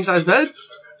that have a king size bed?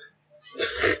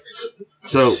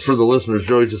 So, for the listeners,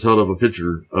 Joey just held up a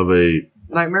picture of a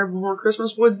Nightmare Before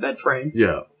Christmas wood bed frame.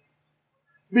 Yeah.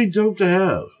 Be dope to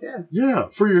have. Yeah. Yeah,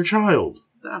 for your child.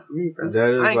 Not for me, bro. That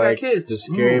is I ain't like got kids. the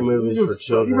scary movies for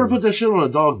children. You better put that shit on a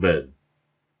dog bed.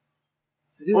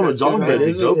 On a dog bed,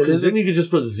 be dope, because then you can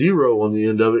just put 0 on the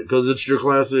end of it, because it's your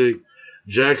classic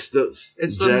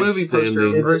It's the movie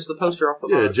poster, or it's the poster off the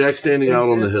box. Yeah, Jack standing out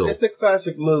on the hill. It's a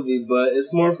classic movie, but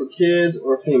it's more for kids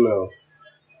or females.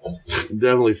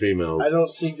 Definitely females. I don't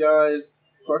see guys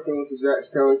fucking with the Jack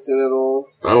Skellington at all.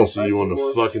 I don't see you on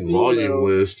the fucking volume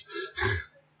list.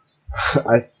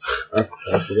 I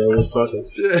forgot I was talking.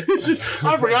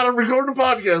 I forgot I'm recording a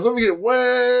podcast. Let me get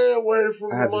way away from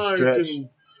the mic and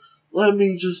let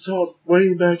me just talk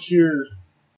way back here.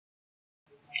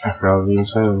 I forgot what I was even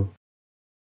saying.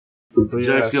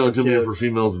 Jack Skellington being for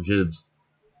females and kids.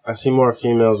 I see more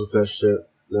females with that shit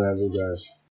than I do guys.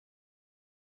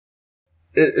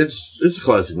 It's a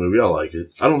classic movie. I like it.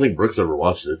 I don't think Brooks ever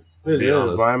watched it. It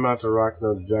is, but I'm not to rock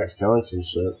no Jack Skellington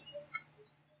shit.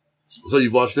 So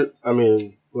you've watched it? I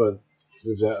mean, what?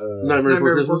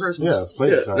 Nightmare Before Christmas? Yeah,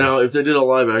 plenty of times. Now, if they did a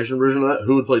live action version of that,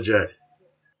 who would play Jack?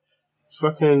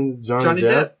 Fucking Johnny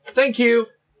Depp. Thank you.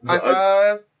 High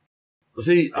five.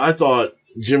 See, I thought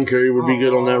Jim Carrey would be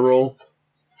good on that role.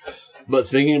 But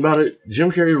thinking about it,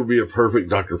 Jim Carrey would be a perfect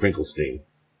Dr. Finkelstein.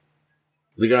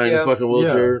 The guy in the fucking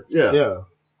wheelchair. Yeah.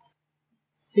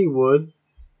 He would.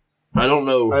 I don't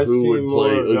know who would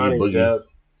play Oogie Boogie. Depp.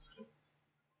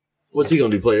 What's he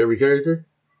going to do? Play every character?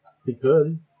 He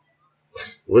could.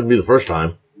 Wouldn't be the first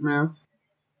time. No.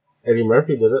 Eddie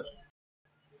Murphy did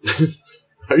it.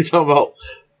 Are you talking about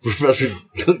Professor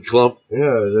Clump?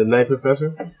 Yeah, the Night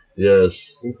Professor?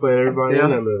 Yes. He played everybody in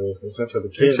that movie, except for the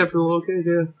kid. Except for the little kid,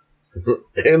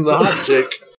 yeah. And the hot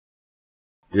chick.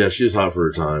 Yeah, she was hot for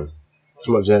her time.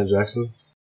 Talking about Janet Jackson?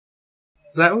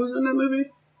 That was in that movie?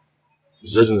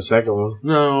 She was in the second one.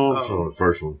 No, the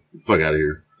first one. Fuck out of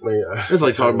here. Wait, it's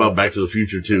like talking about Back to the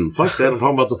Future 2. Fuck that, I'm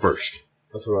talking about the first.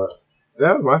 That's right.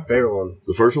 That was my favorite one.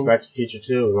 The first one? Back to the Future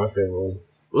 2 was my favorite one.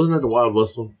 Wasn't that the Wild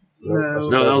West one? No,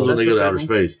 that was when they go to outer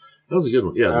space. That was a good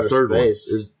one. Yeah, the third one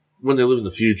is when they live in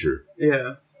the future.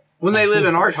 Yeah. When they live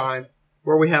in our time,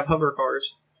 where we have hover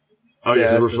cars. Oh,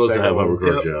 yeah, we're supposed to have hover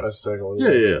cars, yeah. That's the second one.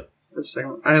 Yeah. That's the second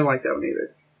one. I didn't like that one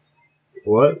either.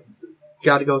 What?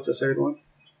 Got to go with the third one.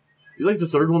 You like the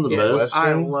third one the best? Western?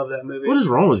 I love that movie. What is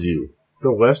wrong with you?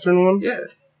 The Western one? Yeah.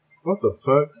 What the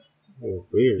fuck? Oh,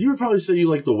 weird. You would probably say you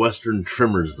like the Western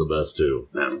Tremors the best, too.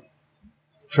 No.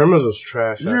 Tremors was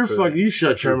trash. You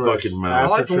shut your fucking mouth. I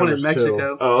like the one in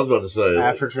Mexico. Oh, I was about to say.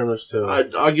 After Tremors 2.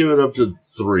 I'll give it up to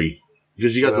 3.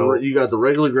 Because you got the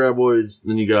regular graboids,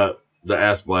 then you got the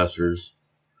ass blasters.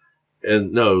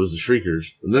 And no, it was the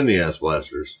shriekers, and then the ass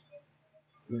blasters.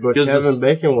 But Kevin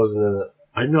Bacon wasn't in it.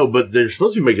 I know, but they're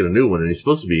supposed to be making a new one, and he's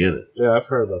supposed to be in it. Yeah, I've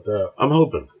heard about that. I'm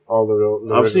hoping.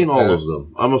 I've seen all of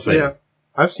them. I'm a fan. Yeah.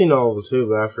 I've seen all of them too,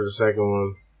 but after the second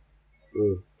one.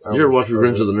 Did you ever watch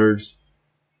Revenge of the Nerds?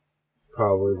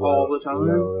 Probably. All the time?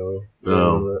 No, really.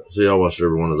 No. See, I watched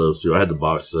every one of those too. I had the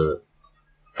box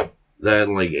set. That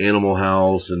and like Animal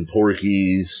House and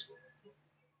Porky's.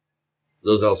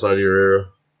 Those outside of your era.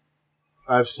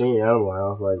 I've seen Animal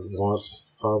House like once,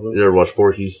 probably. You ever watch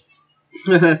Porky's?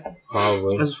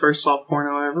 Probably. That's the first soft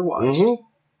porno I ever watched.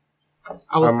 Mm-hmm.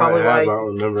 I was probably I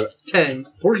don't remember it. 10.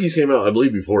 Porky's came out, I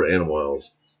believe, before Animal House.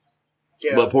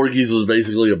 Yeah. But Porky's was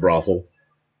basically a brothel.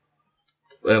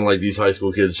 And like these high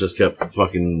school kids just kept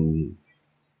fucking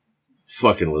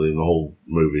with him the whole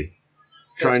movie.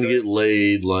 Trying to get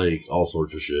laid, like all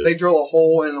sorts of shit. They drill a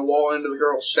hole in the wall into the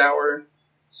girl's shower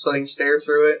so they can stare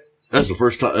through it. That's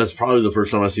probably the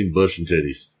first time I've seen bush and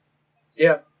titties.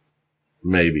 Yeah.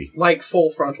 Maybe. Like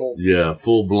full frontal. Yeah,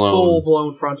 full blown. Full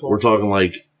blown frontal. We're talking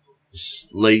like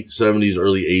late 70s,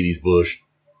 early 80s bush.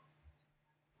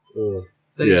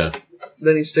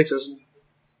 Then he sticks his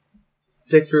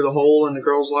dick through the hole in the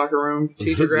girls' locker room.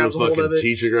 Teacher grabs a hold of it.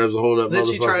 Teacher grabs a hold of it. Then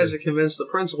she tries to convince the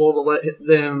principal to let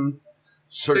them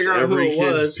search figure out who it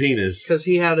was penis because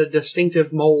he had a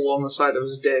distinctive mole on the side of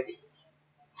his dick.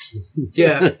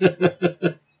 Yeah.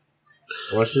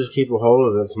 Why don't you just keep a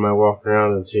hold of it so I walk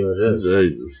around and see what it is?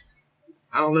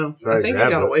 I don't know. I think he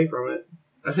got away from it.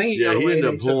 I think he got away. He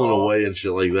ended up pulling away and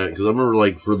shit like that. Because I remember,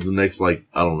 like, for the next, like,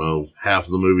 I don't know, half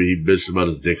of the movie, he bitched about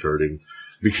his dick hurting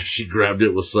because she grabbed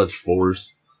it with such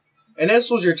force. And this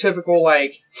was your typical,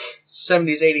 like,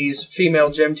 70s, 80s female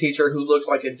gym teacher who looked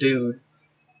like a dude.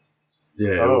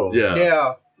 Yeah. Oh.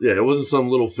 Yeah, it wasn't some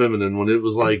little feminine one. It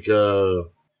was like the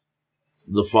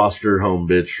foster home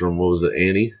bitch from, what was it,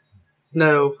 Annie?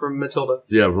 No, from Matilda.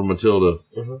 Yeah, from Matilda.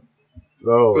 Mm-hmm.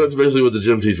 Oh. That's basically what the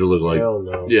gym teacher looked like. Hell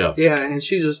no. Yeah. Yeah, and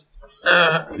she just...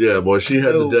 yeah, boy, she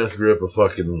had the death grip of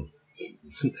fucking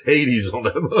Hades on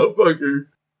that motherfucker.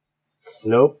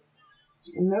 Nope.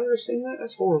 Never seen that?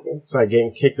 That's horrible. It's like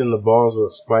getting kicked in the balls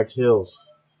with spiked heels.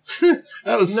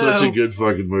 That was such a good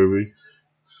fucking movie.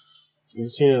 You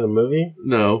seen it in a movie?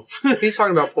 No. He's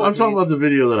talking about Porky's. I'm talking about the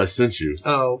video that I sent you.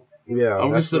 Oh. Yeah,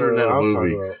 I'm considering that a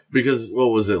movie because what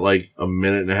was it, like a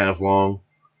minute and a half long?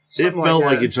 Something it felt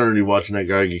like eternity watching that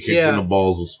guy get kicked in the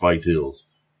balls with spiked heels.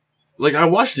 Like, I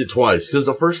watched it twice, because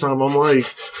the first time I'm like...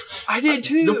 I did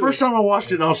too! The first time I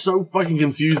watched it, I was so fucking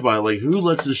confused by it. Like, who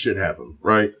lets this shit happen,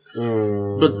 right?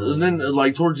 But then,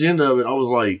 like, towards the end of it, I was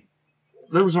like,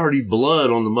 there was already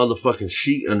blood on the motherfucking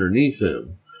sheet underneath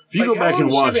him. If you go back and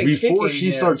watch, before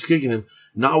she starts kicking him,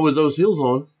 not with those heels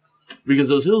on, because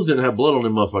those heels didn't have blood on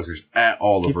them motherfuckers at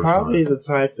all the first time. He's probably the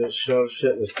type that shoves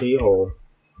shit in his pee hole.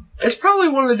 It's probably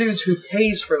one of the dudes who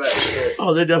pays for that shit.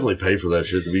 Oh, they definitely pay for that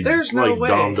shit to be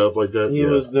domed up like that. He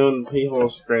was doing the pee hole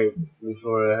scrape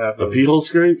before it happened. A pee hole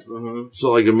scrape? Mm-hmm.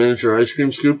 So like a miniature ice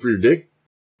cream scoop for your dick?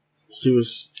 She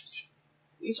was...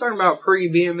 You talking about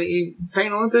pre-BME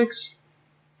Pain Olympics?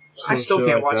 I still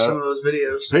can't watch some of those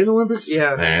videos. Pain Olympics?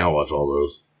 Yeah. Nah, I'll watch all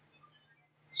those.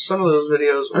 Some of those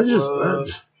videos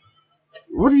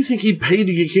what do you think he paid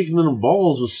to get kicked in the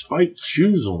balls with spiked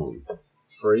shoes on?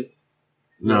 Free?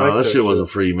 No, that shit wasn't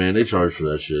free, man. They charge for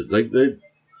that shit. Like,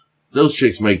 those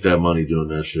chicks make that money doing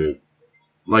that shit.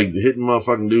 Like, hitting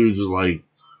motherfucking dudes with, like,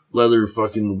 leather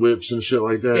fucking whips and shit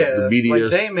like that. Yeah, the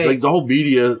BDS. Like, the whole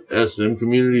BDSM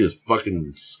community is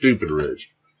fucking stupid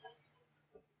rich.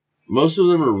 Most of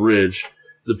them are rich.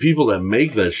 The people that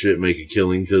make that shit make a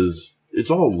killing because it's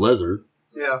all leather.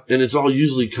 Yeah. And it's all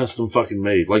usually custom fucking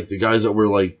made. Like, the guys that wear,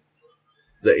 like,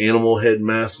 the animal head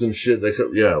mask and shit. Like,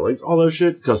 all that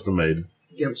shit, custom made.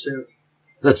 Gimp suit.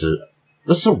 That's it.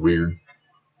 That's so weird.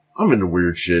 I'm into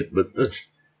weird shit, but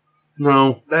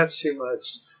no. That's too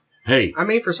much. Hey. I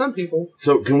mean, for some people.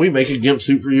 So, can we make a gimp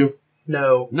suit for you?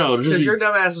 No. No. Because your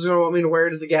dumb ass is going to want me to wear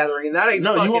it at the gathering, and that ain't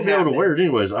No, you won't be able to wear it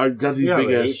anyways. I got these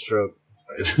big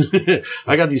ass...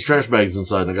 I got these trash bags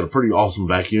inside, and I got a pretty awesome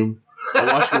vacuum. I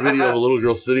watched a video of a little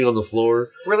girl sitting on the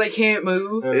floor. Where they can't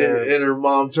move. And her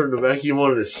mom turned the vacuum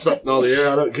on and it sucked all the air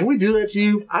out of it. Can we do that to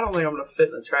you? I don't think I'm going to fit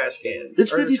in the trash can.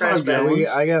 It's 55 gallons.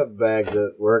 I got bags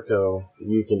at work, though.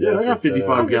 You can I got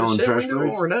 55-gallon trash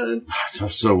bags. We're done. I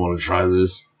so want to try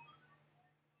this.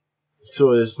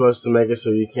 So it's supposed to make it so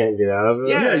you can't get out of it?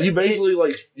 Yeah, you basically,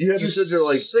 you have to sit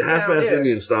there, half-ass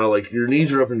Indian style. Like, your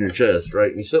knees are up in your chest, right?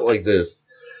 And you sit like this.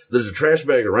 There's a trash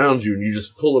bag around you, and you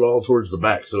just pull it all towards the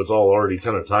back, so it's all already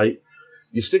kind of tight.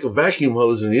 You stick a vacuum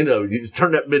hose in the end of it, you just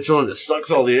turn that bitch on, it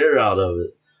sucks all the air out of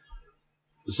it.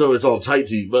 So it's all tight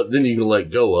to you, but then you can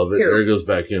let go of it, and air goes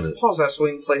back in it. Pause that so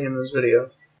we can play him in this video.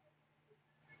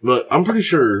 But I'm pretty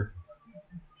sure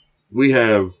we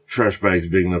have trash bags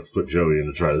big enough to put Joey in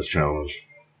to try this challenge.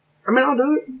 I mean, I'll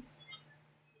do it.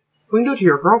 We can do it to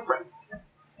your girlfriend.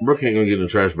 Brooke ain't gonna get in a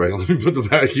trash bag. Let me put the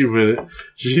vacuum in it.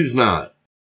 She's not.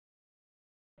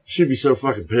 She'd be so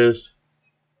fucking pissed.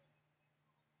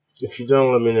 If you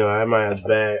don't let me know, I might have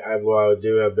I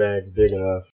do have bags big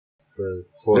enough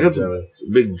for I got the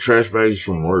big trash bags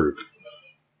from work.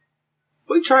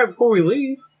 We can try it before we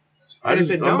leave. I'm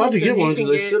about to get one because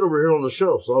they sit over here on the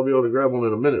shelf, so I'll be able to grab one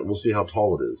in a minute. We'll see how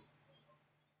tall it is.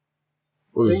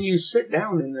 Then you sit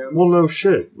down in them. Well, no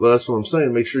shit. Well, that's what I'm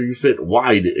saying. Make sure you fit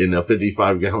wide in a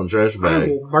 55-gallon trash bag.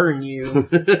 I will burn you.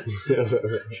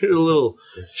 You're a little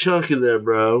chunk in there,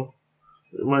 bro.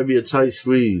 It might be a tight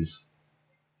squeeze.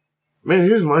 Man,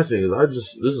 here's my thing.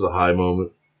 This is a high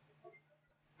moment.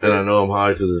 And I know I'm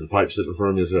high because there's a pipe sitting in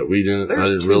front of me that's got weed in it. There's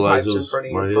I didn't realize it was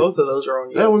my head. Both of those are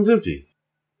on you. That one's empty.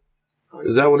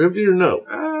 Is that one empty or no?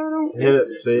 I don't hit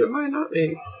it. See it might not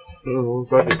be. Oh,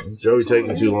 fuck it. Joey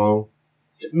taking too long.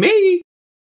 Me?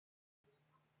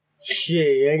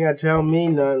 Shit, you ain't gotta tell me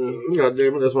nothing. God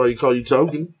damn it, that's why you call you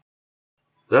token.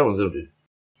 That one's empty.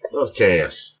 That's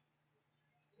cash.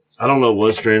 I don't know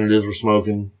what strain it is we're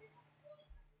smoking.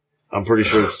 I'm pretty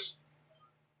sure it's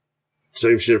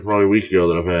same shit from probably a week ago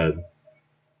that I've had.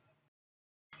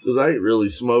 Because I ain't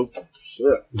really smoked.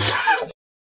 Shit.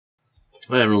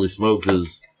 I haven't really smoked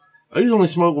because I usually only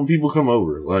smoke when people come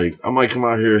over. Like, I might come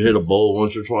out here and hit a bowl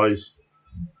once or twice.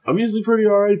 I'm usually pretty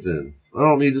alright then. I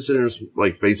don't need to sit there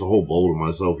and face a whole bowl to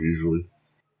myself usually.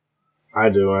 I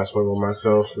do. I smoke with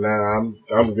myself. Nah,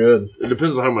 I'm good. It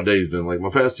depends on how my day's been. Like, my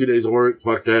past 2 days of work,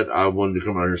 fuck that. I wanted to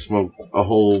come out here and smoke a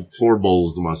whole 4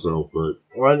 bowls to myself, but...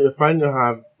 Well, if I know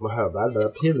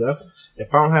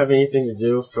if I don't have anything to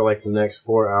do for, the next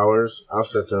 4 hours, I'll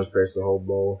sit there and face the whole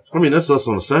bowl. I mean, that's us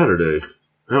on a Saturday.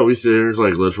 Hell, we sit here and it's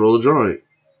like, let's roll a joint.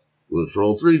 Let's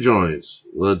roll 3 joints.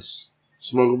 Let's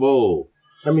smoke a bowl.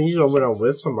 I mean, you know, when I'm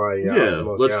with somebody,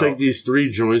 let's take these 3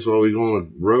 joints while we go on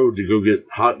a road to go get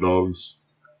hot dogs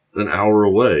an hour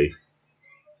away.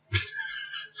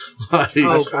 I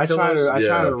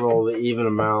try to roll the even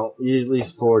amount, at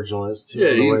least 4 joints, 2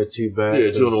 on the way, 2 back.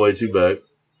 Yeah, 2 on the way, 2 back.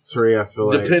 3, I feel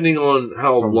depending on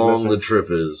how long the trip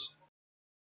is.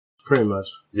 Pretty much.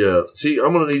 Yeah. See,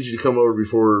 I'm going to need you to come over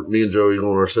before me and Joey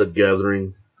go on our said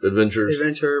gathering adventures.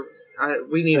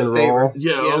 We need a favor.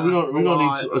 Yeah, we don't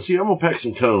need. See, I'm gonna pack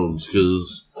some cones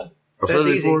because I've said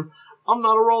it before. I'm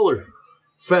not a roller.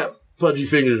 Fat pudgy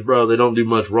fingers, bro. They don't do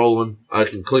much rolling. I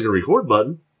can click a record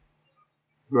button.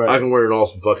 Right. I can wear an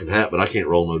awesome fucking hat, but I can't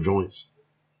roll no joints.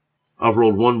 I've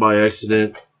rolled one by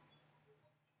accident.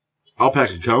 I'll pack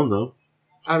a cone though.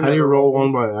 How do you roll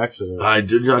one by accident? I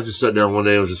just sat down one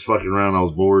day. I was just fucking around. I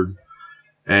was bored.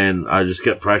 And I just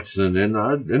kept practicing, and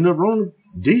I ended up rolling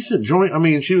a decent joint. I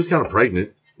mean, she was kind of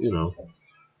pregnant, you know.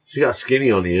 She got skinny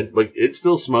on the end, but it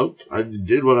still smoked. I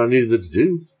did what I needed it to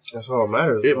do. That's all that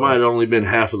matters. It might have only been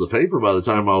half of the paper by the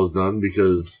time I was done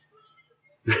because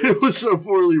it was so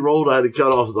poorly rolled. I had to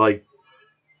cut off like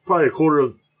probably a quarter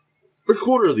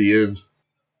of the end.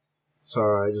 It's all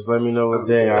right. Just let me know what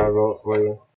day I wrote for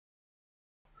you.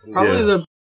 Probably the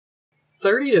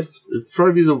 30th. It'd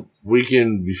probably be the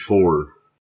weekend before.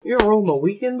 You're rolling the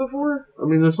weekend before? I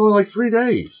mean, that's only like 3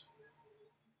 days.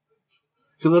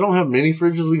 Because I don't have mini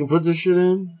fridges we can put this shit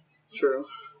in. True.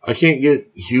 I can't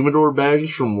get humidor bags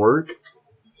from work.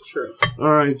 True.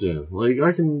 All right then. Like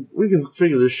we can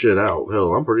figure this shit out.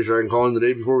 Hell, I'm pretty sure I can call him the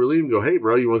day before we leave and go, "Hey,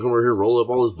 bro, you want to come over here and roll up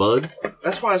all this bud?"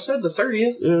 That's why I said the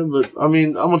 30th. Yeah, but I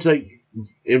mean, I'm gonna take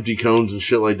empty cones and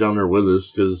shit like down there with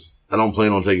us because I don't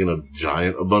plan on taking a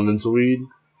giant abundance of weed.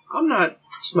 I'm not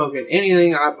smoking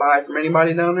anything I buy from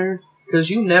anybody down there because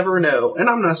you never know. And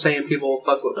I'm not saying people will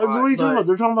fuck with pot. What are you talking about?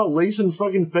 They're talking about lacing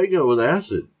fucking Faygo with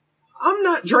acid. I'm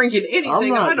not drinking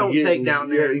anything I don't take down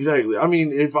there. Yeah, exactly. I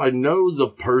mean, if I know the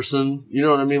person, you know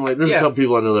what I mean? Like, there's a couple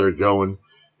people I know that are going.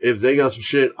 If they got some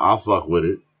shit, I'll fuck with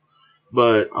it.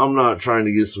 But I'm not trying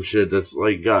to get some shit that's,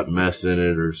 like, got meth in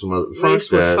it or some other... Fuck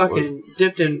that. Fucking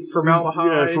dipped in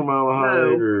formaldehyde. Yeah,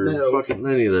 formaldehyde fucking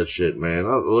any of that shit, man. I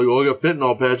got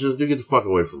fentanyl patches. Do get the fuck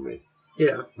away from me.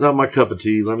 Yeah. Not my cup of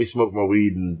tea. Let me smoke my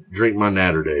weed and drink my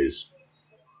natter days.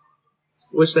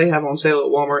 Which they have on sale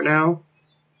at Walmart now.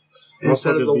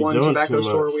 Instead of the one tobacco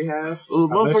store we have.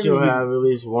 I bet you'll have at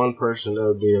least one person that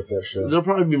would be at that show. There'll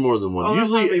probably be more than one.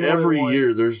 Usually every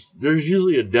year, there's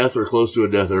usually a death or close to a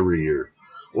death every year.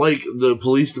 Like the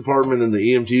police department and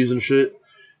the EMTs and shit,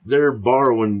 they're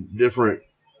borrowing different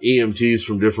EMTs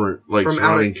from different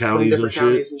surrounding counties and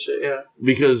shit. Yeah.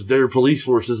 Because their police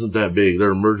force isn't that big. Their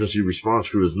emergency response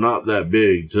crew is not that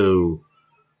big to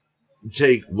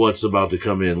take what's about to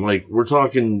come in. Like, we're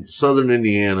talking Southern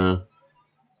Indiana,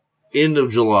 end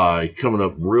of July, coming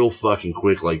up real fucking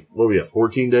quick. Like, what are we at,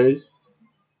 14 days?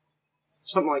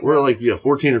 Something like we're that.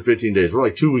 14 or 15 days. We're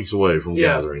like 2 weeks away from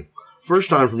gathering. First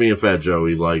time for me and Fat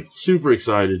Joey, like, super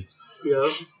excited. Yeah.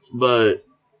 But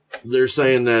they're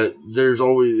saying that there's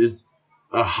always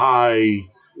a high...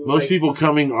 Most people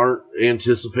coming aren't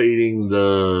anticipating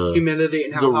the humidity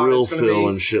and how hot real it's going to fill be.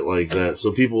 And shit like that. So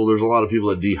there's a lot of people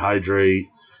that dehydrate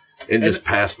and just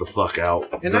pass the fuck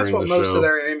out. And that's what most of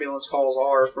their ambulance calls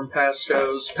are from past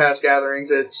shows, past gatherings.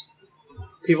 It's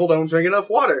people don't drink enough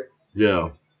water. Yeah.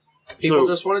 People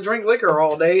just want to drink liquor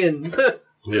all day and fuck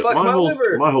my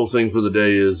liver. My whole thing for the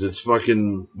day is it's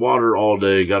fucking water all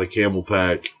day. Got a Camel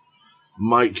pack.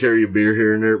 Might carry a beer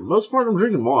here and there. Most part I'm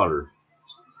drinking water.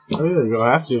 Oh yeah, you're gonna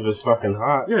have to if it's fucking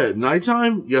hot. Yeah, at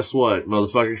nighttime, guess what?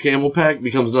 Motherfucker, Camel pack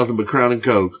becomes nothing but Crown and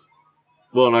Coke.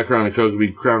 Well, not Crown and Coke, it'd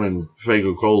be Crown and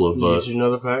Faygo Cola, but... Did you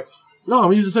another pack? No,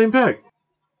 I'm using the same pack.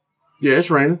 Yeah, it's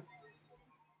raining.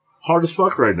 Hard as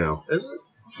fuck right now. Is it?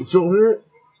 You don't hear it?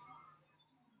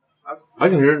 I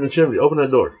can hear it in the chimney. Open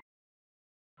that door.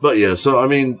 But yeah, so, I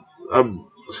mean,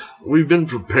 we've been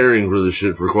preparing for this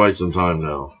shit for quite some time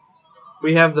now.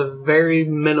 We have the very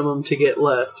minimum to get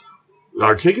left.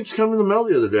 Our tickets come in the mail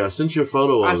the other day. I sent you a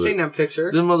photo of it. I seen that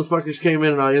picture. Them motherfuckers came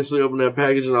in and I instantly opened that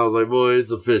package and I was like, boy,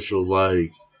 it's official.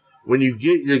 Like, when you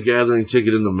get your gathering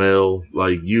ticket in the mail,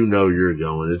 like, you know you're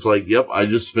going. It's like, yep, I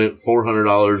just spent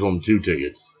 $400 on 2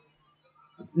 tickets.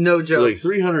 No joke. Like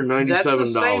 $397. That's the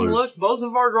same look both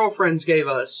of our girlfriends gave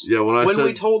us. Yeah, when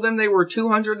we told them they were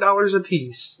 $200 a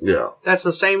piece. Yeah. That's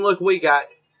the same look we got.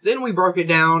 Then we broke it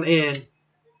down and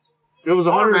it was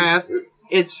our math,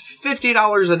 it's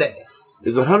 $50 a day.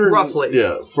 It's $100 roughly.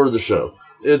 Yeah, for the show.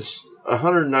 It's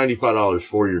 $195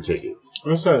 for your ticket.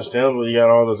 That's understandable. You got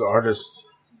all those artists.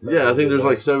 Yeah, I think there's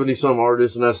like 70-some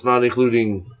artists, and that's not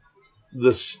including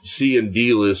the C and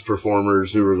D list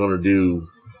performers who are going to do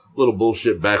little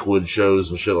bullshit backwoods shows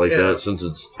and shit like that. Since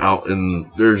it's out, and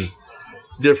there's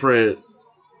different.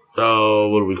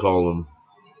 What do we call them?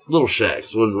 Little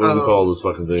shacks. What do we call those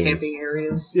fucking things? Camping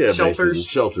areas. Yeah, shelters.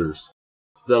 Shelters.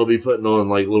 That'll be putting on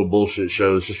like little bullshit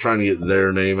shows, just trying to get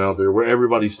their name out there where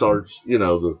everybody starts. You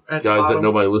know, the guys that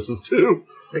nobody listens to.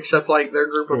 Except, like, their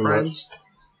group of friends.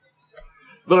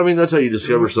 But, I mean, that's how you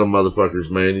discover some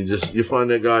motherfuckers, man. You find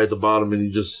that guy at the bottom and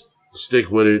you just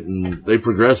stick with it and they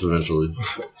progress eventually.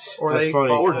 Or they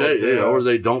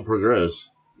don't progress.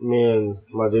 Me and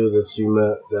my dude that you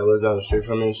met that lives down the street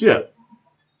from me and shit. Yeah.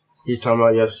 He's talking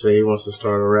about yesterday he wants to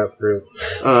start a rap group.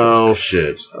 Oh,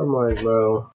 shit. I'm like,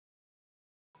 bro.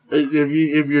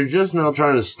 If you're just now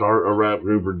trying to start a rap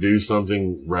group or do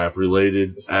something rap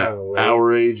related at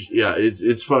our age, yeah,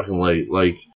 it's fucking late.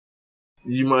 Like,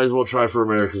 you might as well try for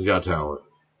America's Got Talent.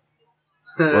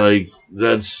 Like,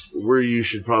 that's where you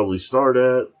should probably start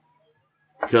at.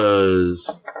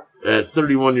 Because at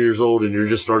 31 years old and you're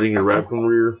just starting your rap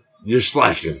career, you're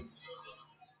slacking.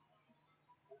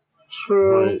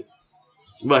 True. Right?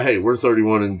 But hey, we're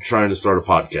 31 and trying to start a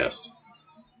podcast.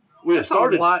 We have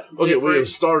started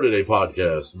a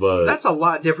podcast, but that's a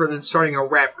lot different than starting a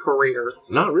rap career.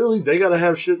 Not really. They got to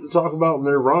have shit to talk about in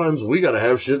their rhymes. We got to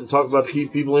have shit to talk about to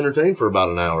keep people entertained for about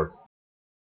an hour.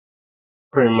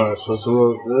 Pretty much. It's a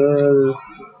little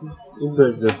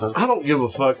bit different. I don't give a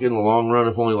fuck in the long run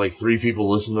if only like 3 people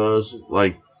listen to us.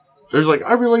 Like, there's like,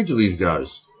 I relate to these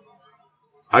guys.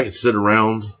 I could sit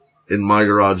around in my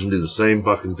garage and do the same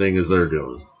fucking thing as they're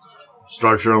doing.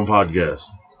 Start your own podcast.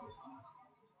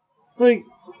 Like,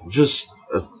 just,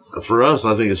 for us,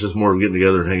 I think it's just more of getting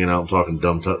together and hanging out and talking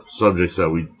dumb subjects that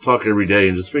we talk every day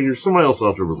and just figure somebody else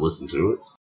out there would listen to it.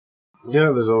 Yeah,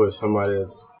 there's always somebody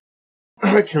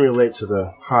that can relate to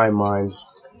the high mind.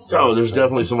 Oh, there's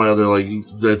definitely somebody out there like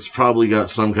that's probably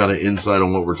got some kind of insight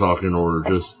on what we're talking or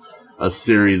just a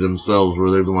theory themselves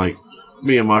where they've been like,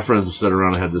 me and my friends have sat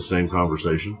around and had the same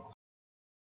conversation.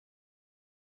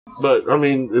 But, I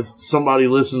mean, if somebody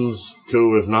listens,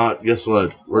 cool. If not, guess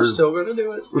what? We're still going to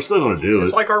do it. We're still going to do it.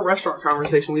 It's like our restaurant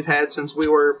conversation we've had since we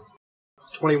were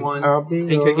 21 and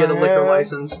could get a liquor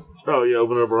license. Oh, yeah,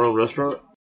 open up our own restaurant?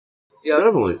 Yeah.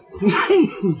 Definitely.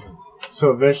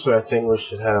 So eventually I think we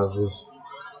should have is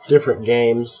different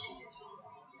games,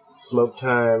 smoke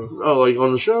time. Oh, like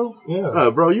on the show? Yeah.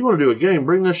 Bro, you want to do a game,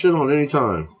 bring that shit on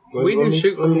anytime. We do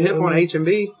shoot from the hip on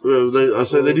H&B. I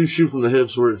say they do shoot from the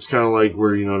hips where it's kind of like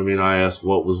where, you know what I mean, I asked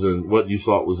what you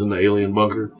thought was in the alien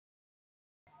bunker.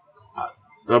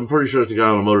 I'm pretty sure it's a guy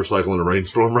on a motorcycle in a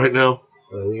rainstorm right now.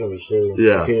 He's going to be shitty.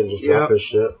 Yeah. He didn't just drop his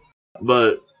shit.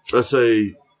 But I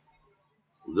say,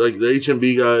 like the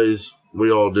H&B guys,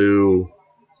 we all do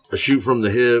a shoot from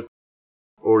the hip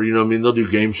or, you know what I mean, they'll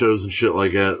do game shows and shit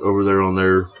like that over there on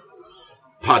their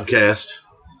podcast,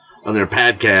 on their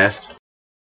podcast.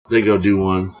 They go do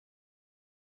one.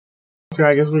 Okay,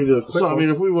 I guess we do a quick one. I mean,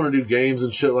 if we want to do games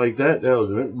and shit like that,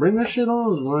 bring that shit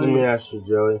on. Let me ask you,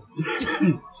 Joey.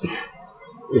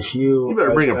 If you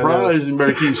better bring a prize and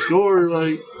better keep score,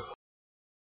 like.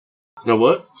 No,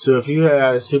 what? So if you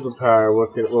had a superpower,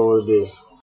 what would it be?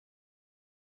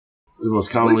 The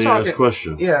most commonly asked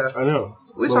question. Yeah. I know.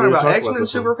 We talking about X-Men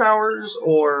superpowers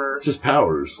or just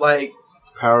powers? Like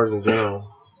powers in general.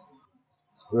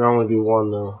 We only do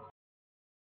one though.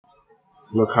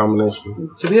 No combination.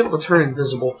 To be able to turn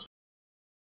invisible.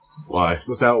 Why?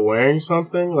 Without wearing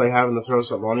something? Like having to throw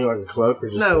something on you like a cloak? Or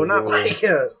just no, not like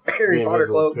a Harry Potter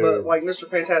cloak, but like Mr.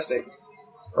 Fantastic.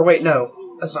 Or wait, no.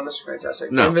 That's not Mr.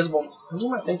 Fantastic. No. Invisible.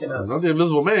 Who am I thinking of? Not the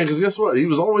Invisible Man, because guess what? He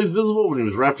was always visible when he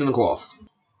was wrapped in a cloth.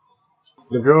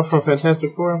 The girl from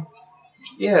Fantastic Four?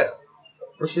 Yeah.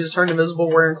 Where she's turned invisible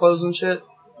wearing clothes and shit?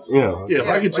 Yeah. Yeah, if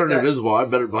I could turn invisible, I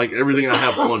better, like, everything I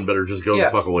have on better just go the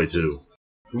fuck away, too.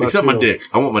 Except my dick.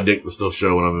 I want my dick to still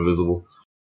show when I'm invisible.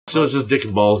 So it's just dick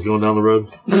and balls going down the road.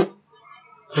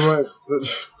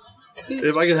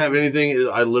 If I could have anything,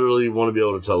 I literally want to be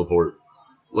able to teleport.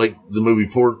 Like the movie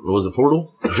was it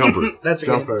Portal? Jumper. That's a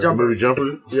Jumper. Jumper. The movie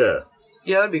Jumper? Yeah.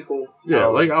 Yeah, that'd be cool. Yeah,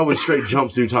 like I would straight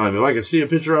jump through time. If I could see a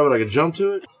picture of it, I could jump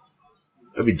to it.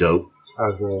 That'd be dope. I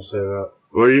was going to say that.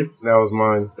 Were you? That was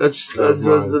mine.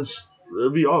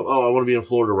 That'd be all. Oh, I want to be in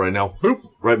Florida right now. Boop,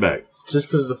 right back. Just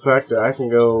because of the fact that I can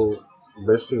go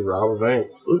basically rob a bank.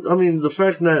 I mean, the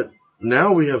fact that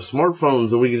now we have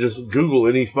smartphones and we can just Google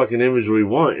any fucking image we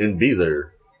want and be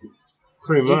there.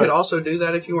 Pretty much. You could also do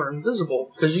that if you were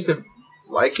invisible, because you could,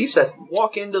 like he said,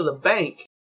 walk into the bank.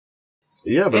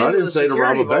 Yeah, but I didn't say to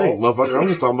rob a bank, motherfucker. I'm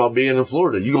just talking about being in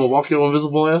Florida. You gonna walk your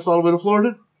invisible ass all the way to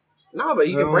Florida? No, but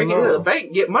you can break into the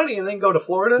bank, get money, and then go to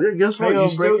Florida. Yeah, guess what? You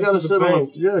still got to sit on.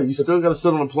 You still got to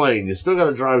sit on a plane. You still got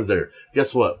to drive there.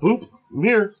 Guess what? Boop! I'm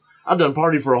here. I done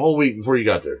party for a whole week before you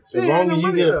got there. As long as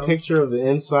you get a picture of the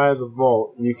inside of the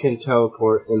vault, you can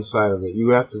teleport inside of it. You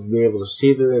have to be able to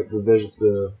see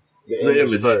the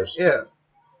image first. Yeah.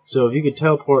 So if you could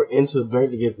teleport into the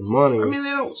bank to get the money, I mean,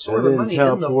 they don't store the money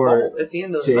in the vault at the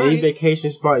end of the night. To any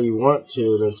vacation spot you want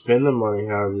to, then spend the money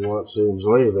however you want to,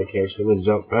 enjoy your vacation, then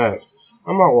jump back.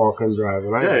 I'm not walking,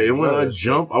 driving. And when I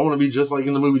jump, I want to be just like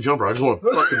in the movie Jumper. I just want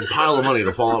a fucking pile of money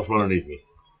to fall out from underneath me.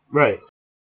 Right.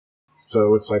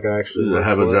 So it's like I actually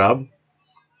have a job?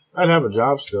 I'd have a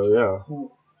job still, yeah.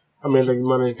 I mean, the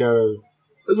money's got to...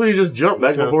 That's when you just jump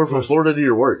back and forth from Florida to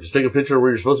your work. Just take a picture of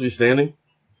where you're supposed to be standing,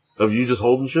 of you just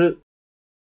holding shit.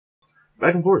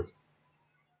 Back and forth.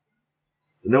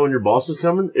 You know when your boss is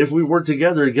coming? If we work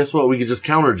together, guess what? We could just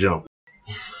counter jump.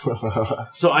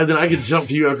 So then I could jump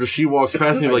to you after she walks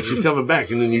past me like she's coming back,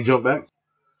 and then you jump back.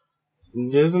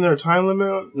 Isn't there a time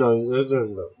limit? No, there's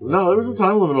no. There was a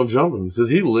time limit on jumping because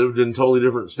he lived in totally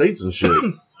different states and shit.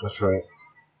 That's right.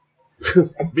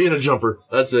 Being a jumper.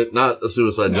 That's it. Not a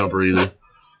suicide jumper either.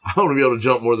 I want to be able to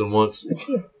jump more than once.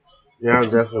 Yeah, I'm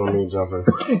definitely me jumper.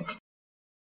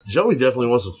 Joey definitely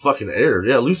wants some fucking air.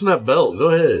 Yeah, loosen that belt. Go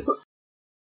ahead.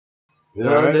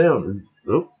 God damn.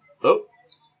 Oh.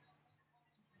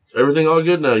 Everything all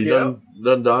good now? You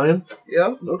done dying?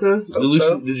 Yeah. Okay.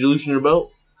 Did you loosen your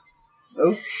belt? No.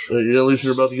 You didn't loosen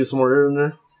your belt to get some more air in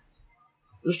there?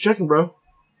 Just checking, bro.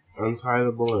 Untie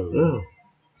the balloon.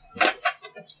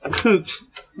 Yeah.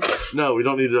 No, we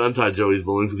don't need to untie Joey's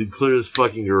balloon because he cleared his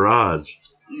fucking garage.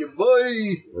 Yeah,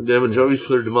 boy. Damn it, Joey's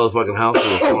cleared the motherfucking house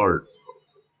with a fart.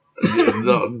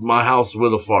 My house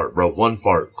with a fart, bro. One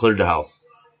fart. Cleared the house.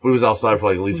 We was outside for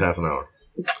like at least half an hour.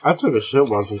 I took a shit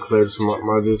once and cleared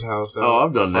my dude's house out. Oh,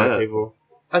 I've done that. People.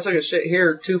 I took a shit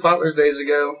here 2 Father's Days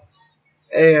ago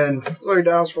and cleared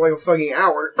the house for like a fucking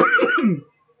hour.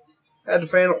 Had to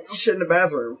fan shit in the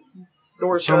bathroom.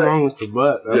 Door shut. Something wrong with your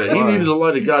butt. That's he needed to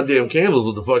light the goddamn candles.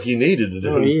 What the fuck he needed to do?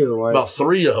 No, he needed to light about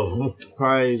 3 of them.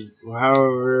 Probably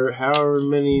however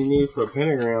many you need for a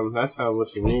pentagram. That's how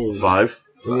much you need. 5.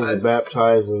 You need to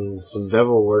baptize and some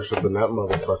devil worship in that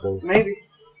motherfucker. Maybe.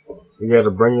 You got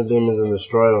to bring the demons and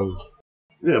destroy them.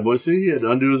 Yeah, boy, see, he had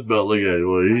to undo his belt. Look at it.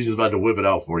 Well, he's just about to whip it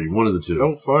out for you. One of the two.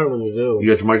 Don't fart when you do. You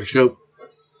got your microscope?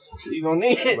 You gonna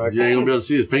need it. You ain't gonna be able to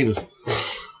see his penis.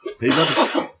 He's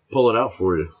about to pull it out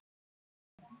for you.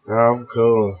 I'm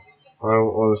cool. I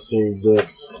don't want to see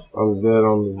dicks. I'm good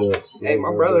on the dicks. Hey,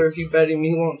 my brother, if you bet him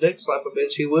he won't dick slap a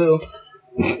bitch, he will.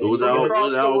 Without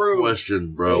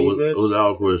question, bro.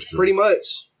 Without question. Pretty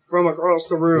much. From across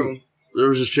the room. There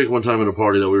was this chick one time at a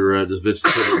party that we were at. This bitch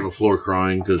sitting on the floor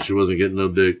crying because she wasn't getting no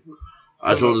dick.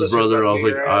 I told his brother, I was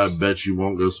like, I bet you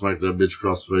won't go smack that bitch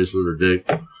across the face with her dick.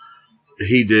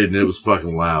 He did, and it was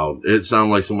fucking loud. It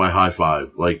sounded like somebody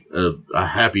high-five, like a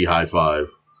happy high-five.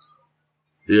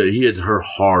 Yeah, he hit her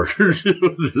hard with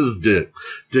his dick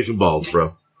and balls,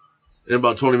 bro. And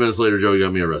about 20 minutes later, Joey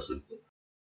got me arrested.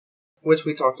 Which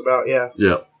we talked about, yeah.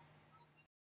 Yeah.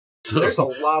 So, there's a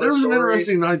lot of stories. There was an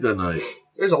interesting night that night.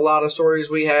 There's a lot of stories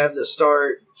we have that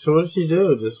start. So what did she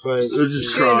do? Just like... She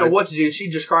didn't know what to do. She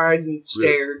just cried and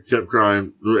stared. Kept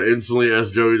crying. Instantly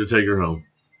asked Joey to take her home.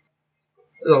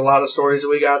 There's a lot of stories that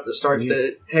we got that start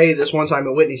that, hey, this one time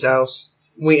at Whitney's house,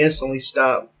 we instantly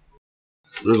stopped.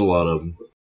 There's a lot of them.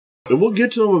 And we'll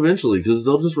get to them eventually, because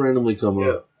they'll just randomly come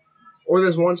up. Or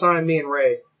there's one time me and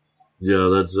Ray. Yeah,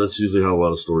 that's usually how a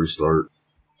lot of stories start.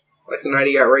 Like the night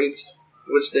he got raped.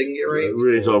 Which didn't get raped.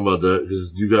 We ain't talking about that,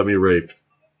 because you got me raped.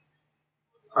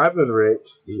 I've been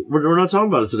raped. We're not talking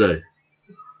about it today.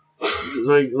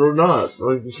 Like, we're not.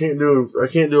 Like, I can't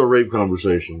do a rape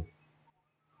conversation.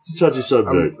 It's a touchy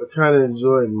subject. I kind of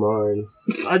enjoyed mine.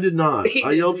 I did not.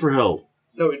 I yelled for help.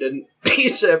 No, he didn't. He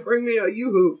said, bring me a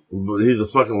yoo-hoo. But he's a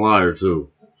fucking liar, too.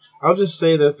 I'll just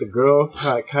say that the girl,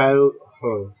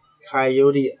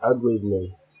 Coyote uglied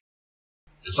me.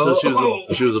 So she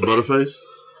was a butterface?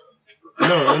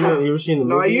 No, you ever seen the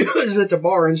movie? No, you was at the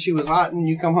bar and she was hot and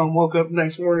you come home, woke up the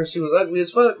next morning and she was ugly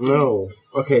as fuck. No.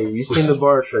 Okay, you seen the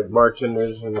bar trick,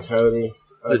 bartenders and the Coyote?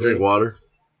 They drink water?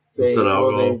 They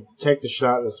take the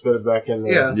shot and spit it back in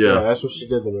there. Yeah. That's what she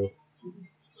did to me.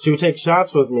 She would take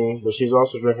shots with me, but she's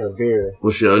also drinking a beer.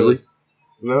 Was she ugly?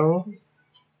 No.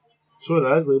 She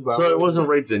wasn't ugly, but... So it wasn't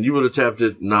rape then. You would have tapped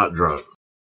it not drunk.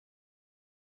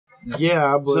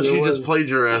 Yeah, but... So she just played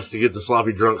your ass to get the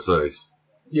sloppy drunk sex.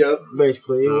 Yep.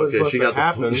 Basically. Okay, she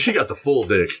got the full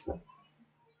dick.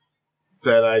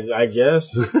 That I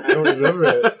guess. I don't remember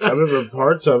it. I remember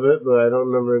parts of it, but I don't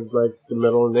remember like the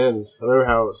middle and end. I remember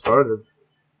how it started.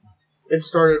 It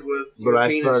started with. But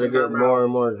I started getting more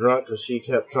and more drunk because she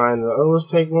kept trying to. Oh,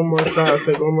 let's take one more shot. Let's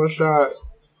take one more shot.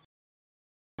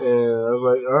 And I was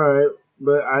like, all right.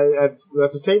 But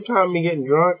at the same time, me getting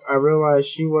drunk, I realized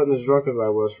she wasn't as drunk as I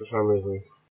was for some reason.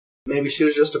 Maybe she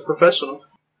was just a professional.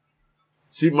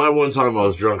 See, my one time I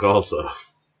was drunk also.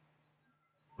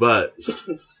 But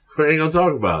we ain't gonna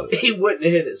talk about it. He wouldn't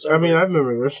have hit it. I mean, I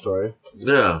remember your story.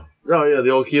 Yeah. Oh, yeah, the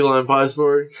old key lime pie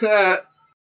story. Yeah,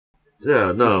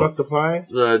 no. You fucked the pie?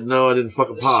 No, I didn't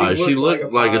fuck a pie. She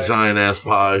looked like a giant-ass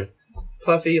pie.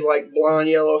 Puffy, like, blonde,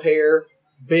 yellow hair.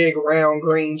 Big, round,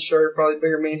 green shirt. Probably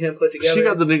bigger than me and him put together. She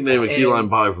got the nickname of key lime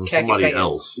pie from somebody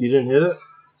else. You didn't hit it?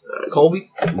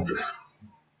 Colby?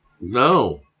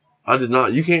 No. I did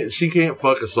not. She can't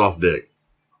fuck a soft dick.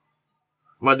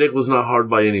 My dick was not hard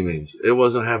by any means. It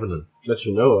wasn't happening. That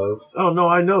you know of. Oh, no,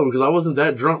 I know, because I wasn't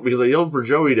that drunk, because I yelled for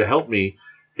Joey to help me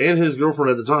and his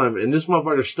girlfriend at the time, and this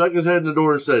motherfucker stuck his head in the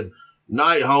door and said,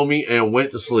 "Night, homie," and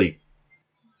went to sleep.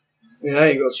 Yeah,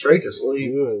 you go straight to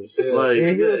sleep. Like,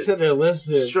 he was sitting there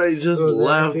listening. Straight just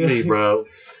left me, bro.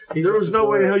 There was no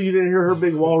way how you didn't hear her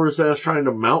big walrus ass trying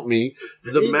to mount me.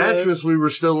 The mattress we were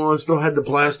still on still had the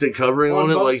plastic covering on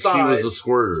it like sides. She was a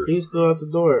squirter. He's still at the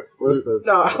door.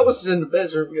 No, I was in the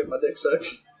bedroom getting my dick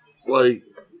sucked. Like,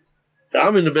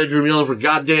 I'm in the bedroom yelling for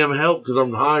goddamn help because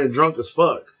I'm high and drunk as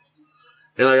fuck.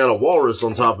 And I got a walrus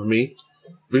on top of me.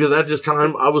 Because at this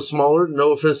time, I was smaller.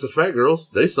 No offense to fat girls.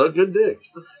 They suck good dick.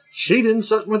 She didn't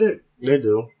suck my dick. They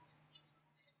do.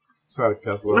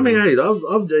 I mean, hey,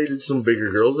 I've dated some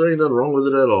bigger girls. There ain't nothing wrong with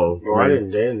it at all. Well, I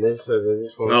didn't date them. They said they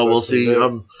just want to. Oh, well, see,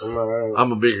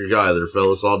 I'm a bigger guy there,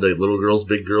 fellas. I'll date little girls,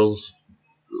 big girls.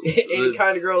 Any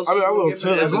kind of girls. I mean, I will too.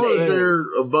 As long as they're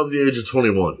above the age of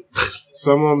 21.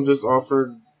 Some of them just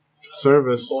offered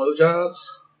service. Blowjobs?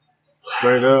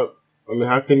 Straight up. I mean,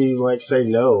 how can you, like, say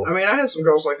no? I mean, I had some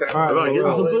girls like that. Hi,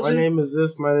 my name is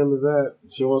this, my name is that.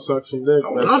 She wants to suck some dick.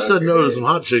 I've said no to some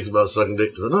hot chicks about sucking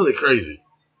dick because I know they're crazy.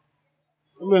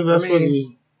 I mean, that's what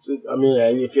you... I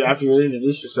mean, if you, after you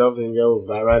introduce yourself and go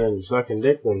right into sucking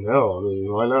dick, then no. I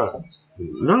mean, why not?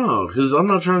 No, because I'm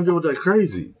not trying to deal with that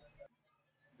crazy.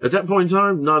 At that point in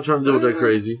time, not trying to deal with that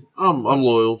crazy. I'm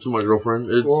loyal to my girlfriend.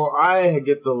 Well, I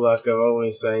get the luck of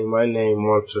only saying my name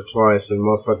once or twice, and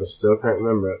motherfuckers still can't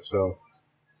remember it, so...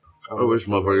 I wish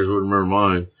motherfuckers would remember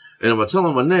mine. And if I tell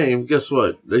them my name, guess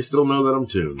what? They still know that I'm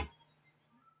Toon.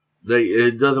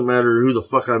 It doesn't matter who the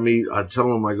fuck I meet. I tell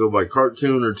them I go by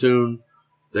Cartoon or Toon.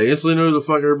 They instantly know who the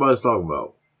fuck everybody's talking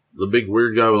about. The big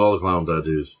weird guy with all the clown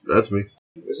tattoos. That's me.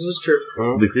 This is true.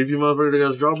 Huh? The creepy motherfucker that got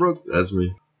his jaw broke? That's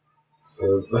me.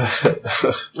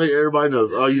 Hey, everybody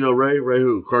knows. Oh, you know Ray? Ray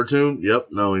who? Cartoon? Yep,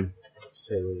 know him.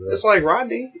 It's like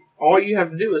Rodney. All you have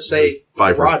to do is say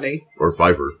Pfeiffer. Rodney. Or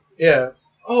Pfeiffer. Yeah.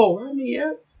 Oh, Rodney,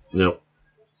 yeah. Yep.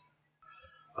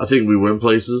 I think we went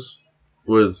places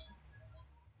with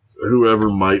whoever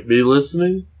might be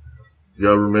listening.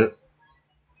 Government.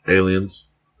 Aliens.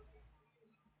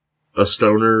 A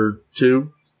stoner,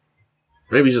 too.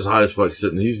 Maybe he's just high as fuck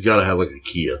sitting. He's got to have like a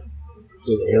Kia.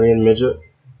 An alien midget?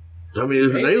 I mean,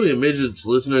 if an alien midget's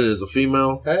listening and is a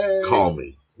female, call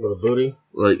me. With a booty?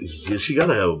 Like, she got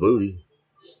to have a booty.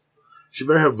 She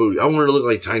better have a booty. I want her to look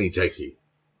like Tiny Texie.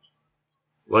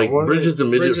 Like, Bridget the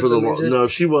midget for the longest... No,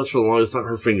 she was for the longest time.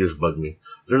 Her fingers bug me.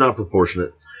 They're not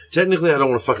proportionate. Technically, I don't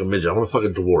want to fuck a midget. I want to fuck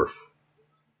a dwarf.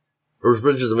 Or was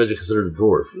Bridget the midget considered a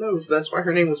dwarf? No, that's why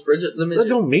her name was Bridget the midget. That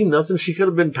don't mean nothing. She could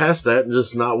have been past that and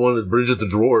just not wanted Bridget the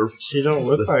dwarf. She don't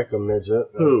look like a midget.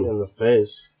 Who? In the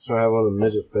face. She don't have one of the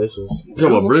midget faces. You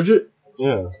know what, Bridget?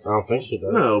 Yeah, I don't think she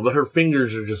does. No, but her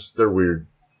fingers are just, they're weird.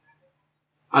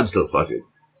 I'd still fuck it.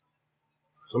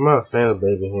 I'm not a fan of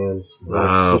baby hands.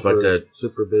 Nah, fuck that.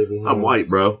 Super baby hands. I'm white,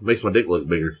 bro. Makes my dick look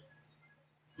bigger.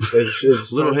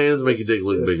 Little hands make your dick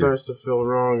look bigger. It starts to feel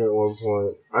wrong at one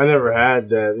point. I never had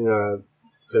that, you know,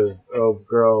 because,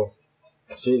 girl,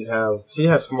 she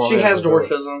had small She has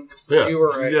dwarfism. Yeah. You were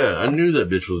right. Yeah, I knew that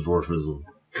bitch was dwarfism.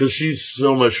 Because she's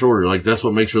so much shorter. Like, that's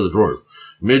what makes her the dwarf.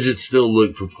 Midgets still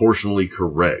look proportionally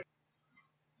correct.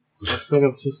 I think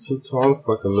I'm just too tall to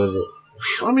fuck a midget.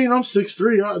 I mean, I'm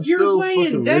 6'3". I'd still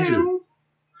fucking midget.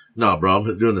 Nah, bro,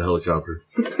 I'm doing the helicopter.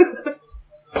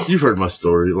 You've heard my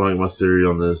story, like my theory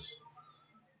on this.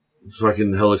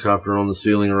 Fucking helicopter on the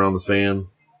ceiling around the fan.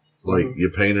 Like,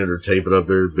 you paint it or tape it up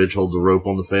there. Bitch holds the rope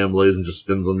on the fan blade and just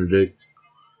spins on your dick.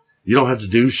 You don't have to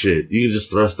do shit. You can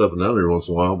just thrust up and down every once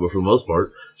in a while, but for the most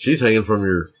part, she's hanging from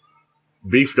your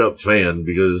beefed up fan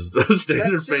because the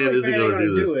standard fan isn't going to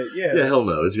do this. Yeah, hell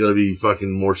no. It's going to be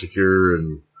fucking more secure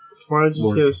and... Why don't you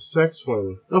just get a sex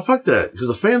swing? No, fuck that. Because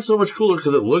the fan's so much cooler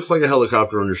because it looks like a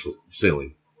helicopter on your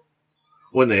ceiling.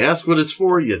 When they ask what it's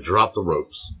for, you drop the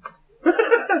ropes.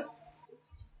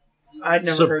 I'd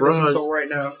never heard this until right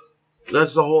now.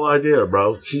 That's the whole idea,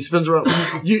 bro. She spins around.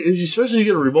 Especially you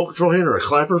get a remote control hand or a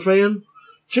clapper fan,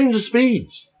 change the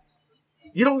speeds.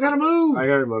 You don't gotta move. I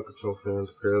got remote control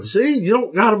fans, Chris. See? You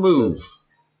don't gotta move.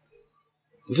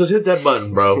 Just hit that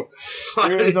button, bro.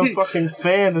 There's no fucking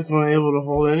fan that's going to be able to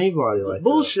hold anybody like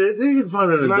Bullshit. that. You can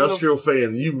find an industrial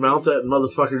fan. You mount that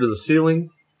motherfucker to the ceiling.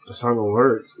 That's not going to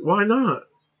work. Why not?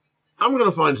 I'm going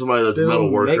to find somebody that's a metal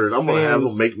worker, and I'm going to have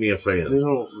them make me a fan.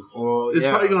 It's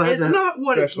probably going to have It's not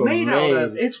what it's made out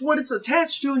of. It's what it's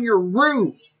attached to in your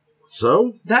roof.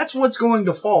 So? That's what's going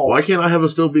to fall. Why can't I have a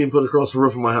steel beam put across the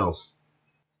roof of my house?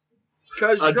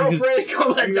 Because your girlfriend ain't going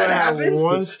to let that happen.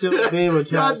 One steel beam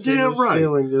attached to the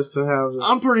ceiling just to have it.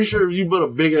 I'm pretty sure if you put a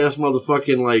big-ass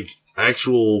motherfucking, like,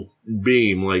 actual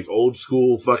beam, like old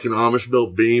school fucking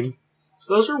Amish-built beam.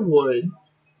 Those are wood.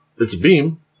 It's a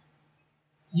beam.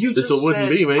 You just it's a wooden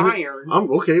said beam, ain't iron. it? I'm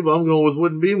okay, but I'm going with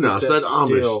wooden beam now. I said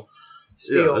Amish.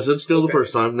 Steel. Yeah, I said steel the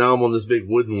first time. Now I'm on this big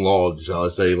wooden log, shall I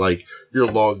say, like your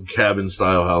log cabin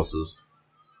style houses.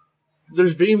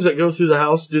 There's beams that go through the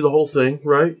house, do the whole thing,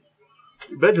 right?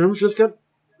 Your bedroom's just got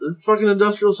a fucking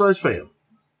industrial sized fan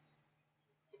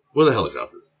with a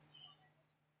helicopter.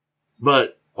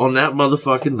 But on that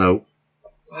motherfucking note,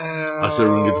 I said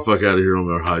we're gonna get the fuck out of here on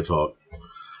our high talk.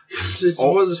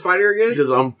 Was a spider again?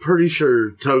 Because I'm pretty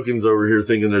sure Token's over here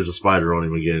thinking there's a spider on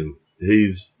him again.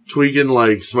 He's tweaking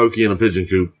like Smokey in a pigeon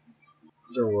coop.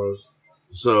 There was.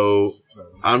 So,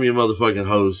 I'm your motherfucking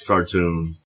host,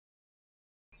 Cartoon.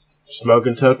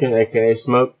 Smoking Token, a.k.a.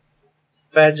 Smoke.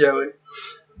 Fat Joey.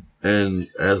 And,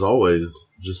 as always,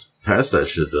 just pass that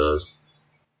shit to us.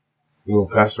 We'll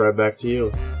pass it right back to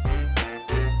you.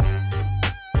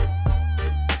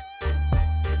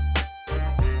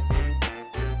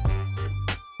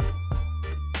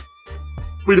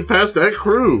 We to pass that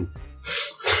crew.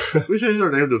 We changed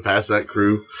our name to Pass That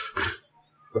Crew.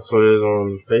 That's what it is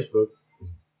on Facebook.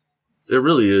 It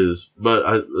really is. But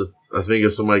I think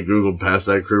if somebody Googled Pass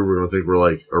That Crew, we're going to think we're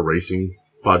like a racing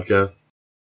podcast.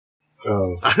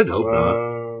 Oh. I hope not.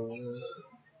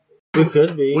 We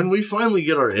could be. When we finally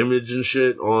get our image and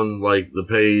shit on like the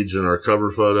page and our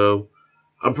cover photo,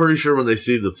 I'm pretty sure when they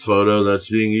see the photo that's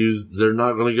being used, they're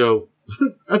not going to go,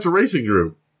 that's a racing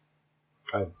group.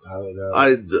 I don't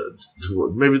know.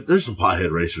 Maybe there's some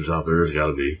pothead racers out there. There's got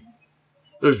to be.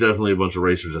 There's definitely a bunch of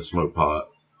racers that smoke pot.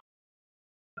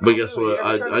 But guess what?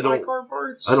 I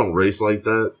don't race like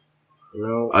that.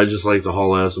 No. I just like to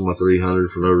haul ass in my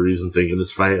 300 for no reason, thinking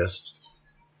it's fast.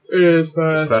 It is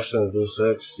fast. Especially in the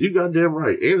V6. You goddamn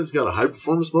right. And it's got a high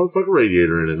performance motherfucking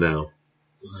radiator in it now.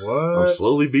 What? I'm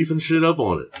slowly beefing shit up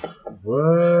on it.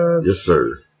 What? Yes,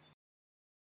 sir.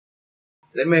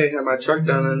 They may have my truck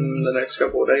done in the next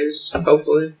couple of days,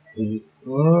 hopefully.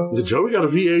 What? The Joey got a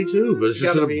V8 too, but it's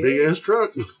just in a big ass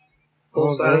truck.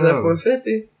 Full size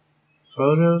F-150.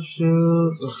 Photo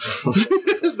shoot.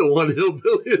 The one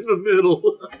hillbilly in the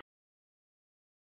middle.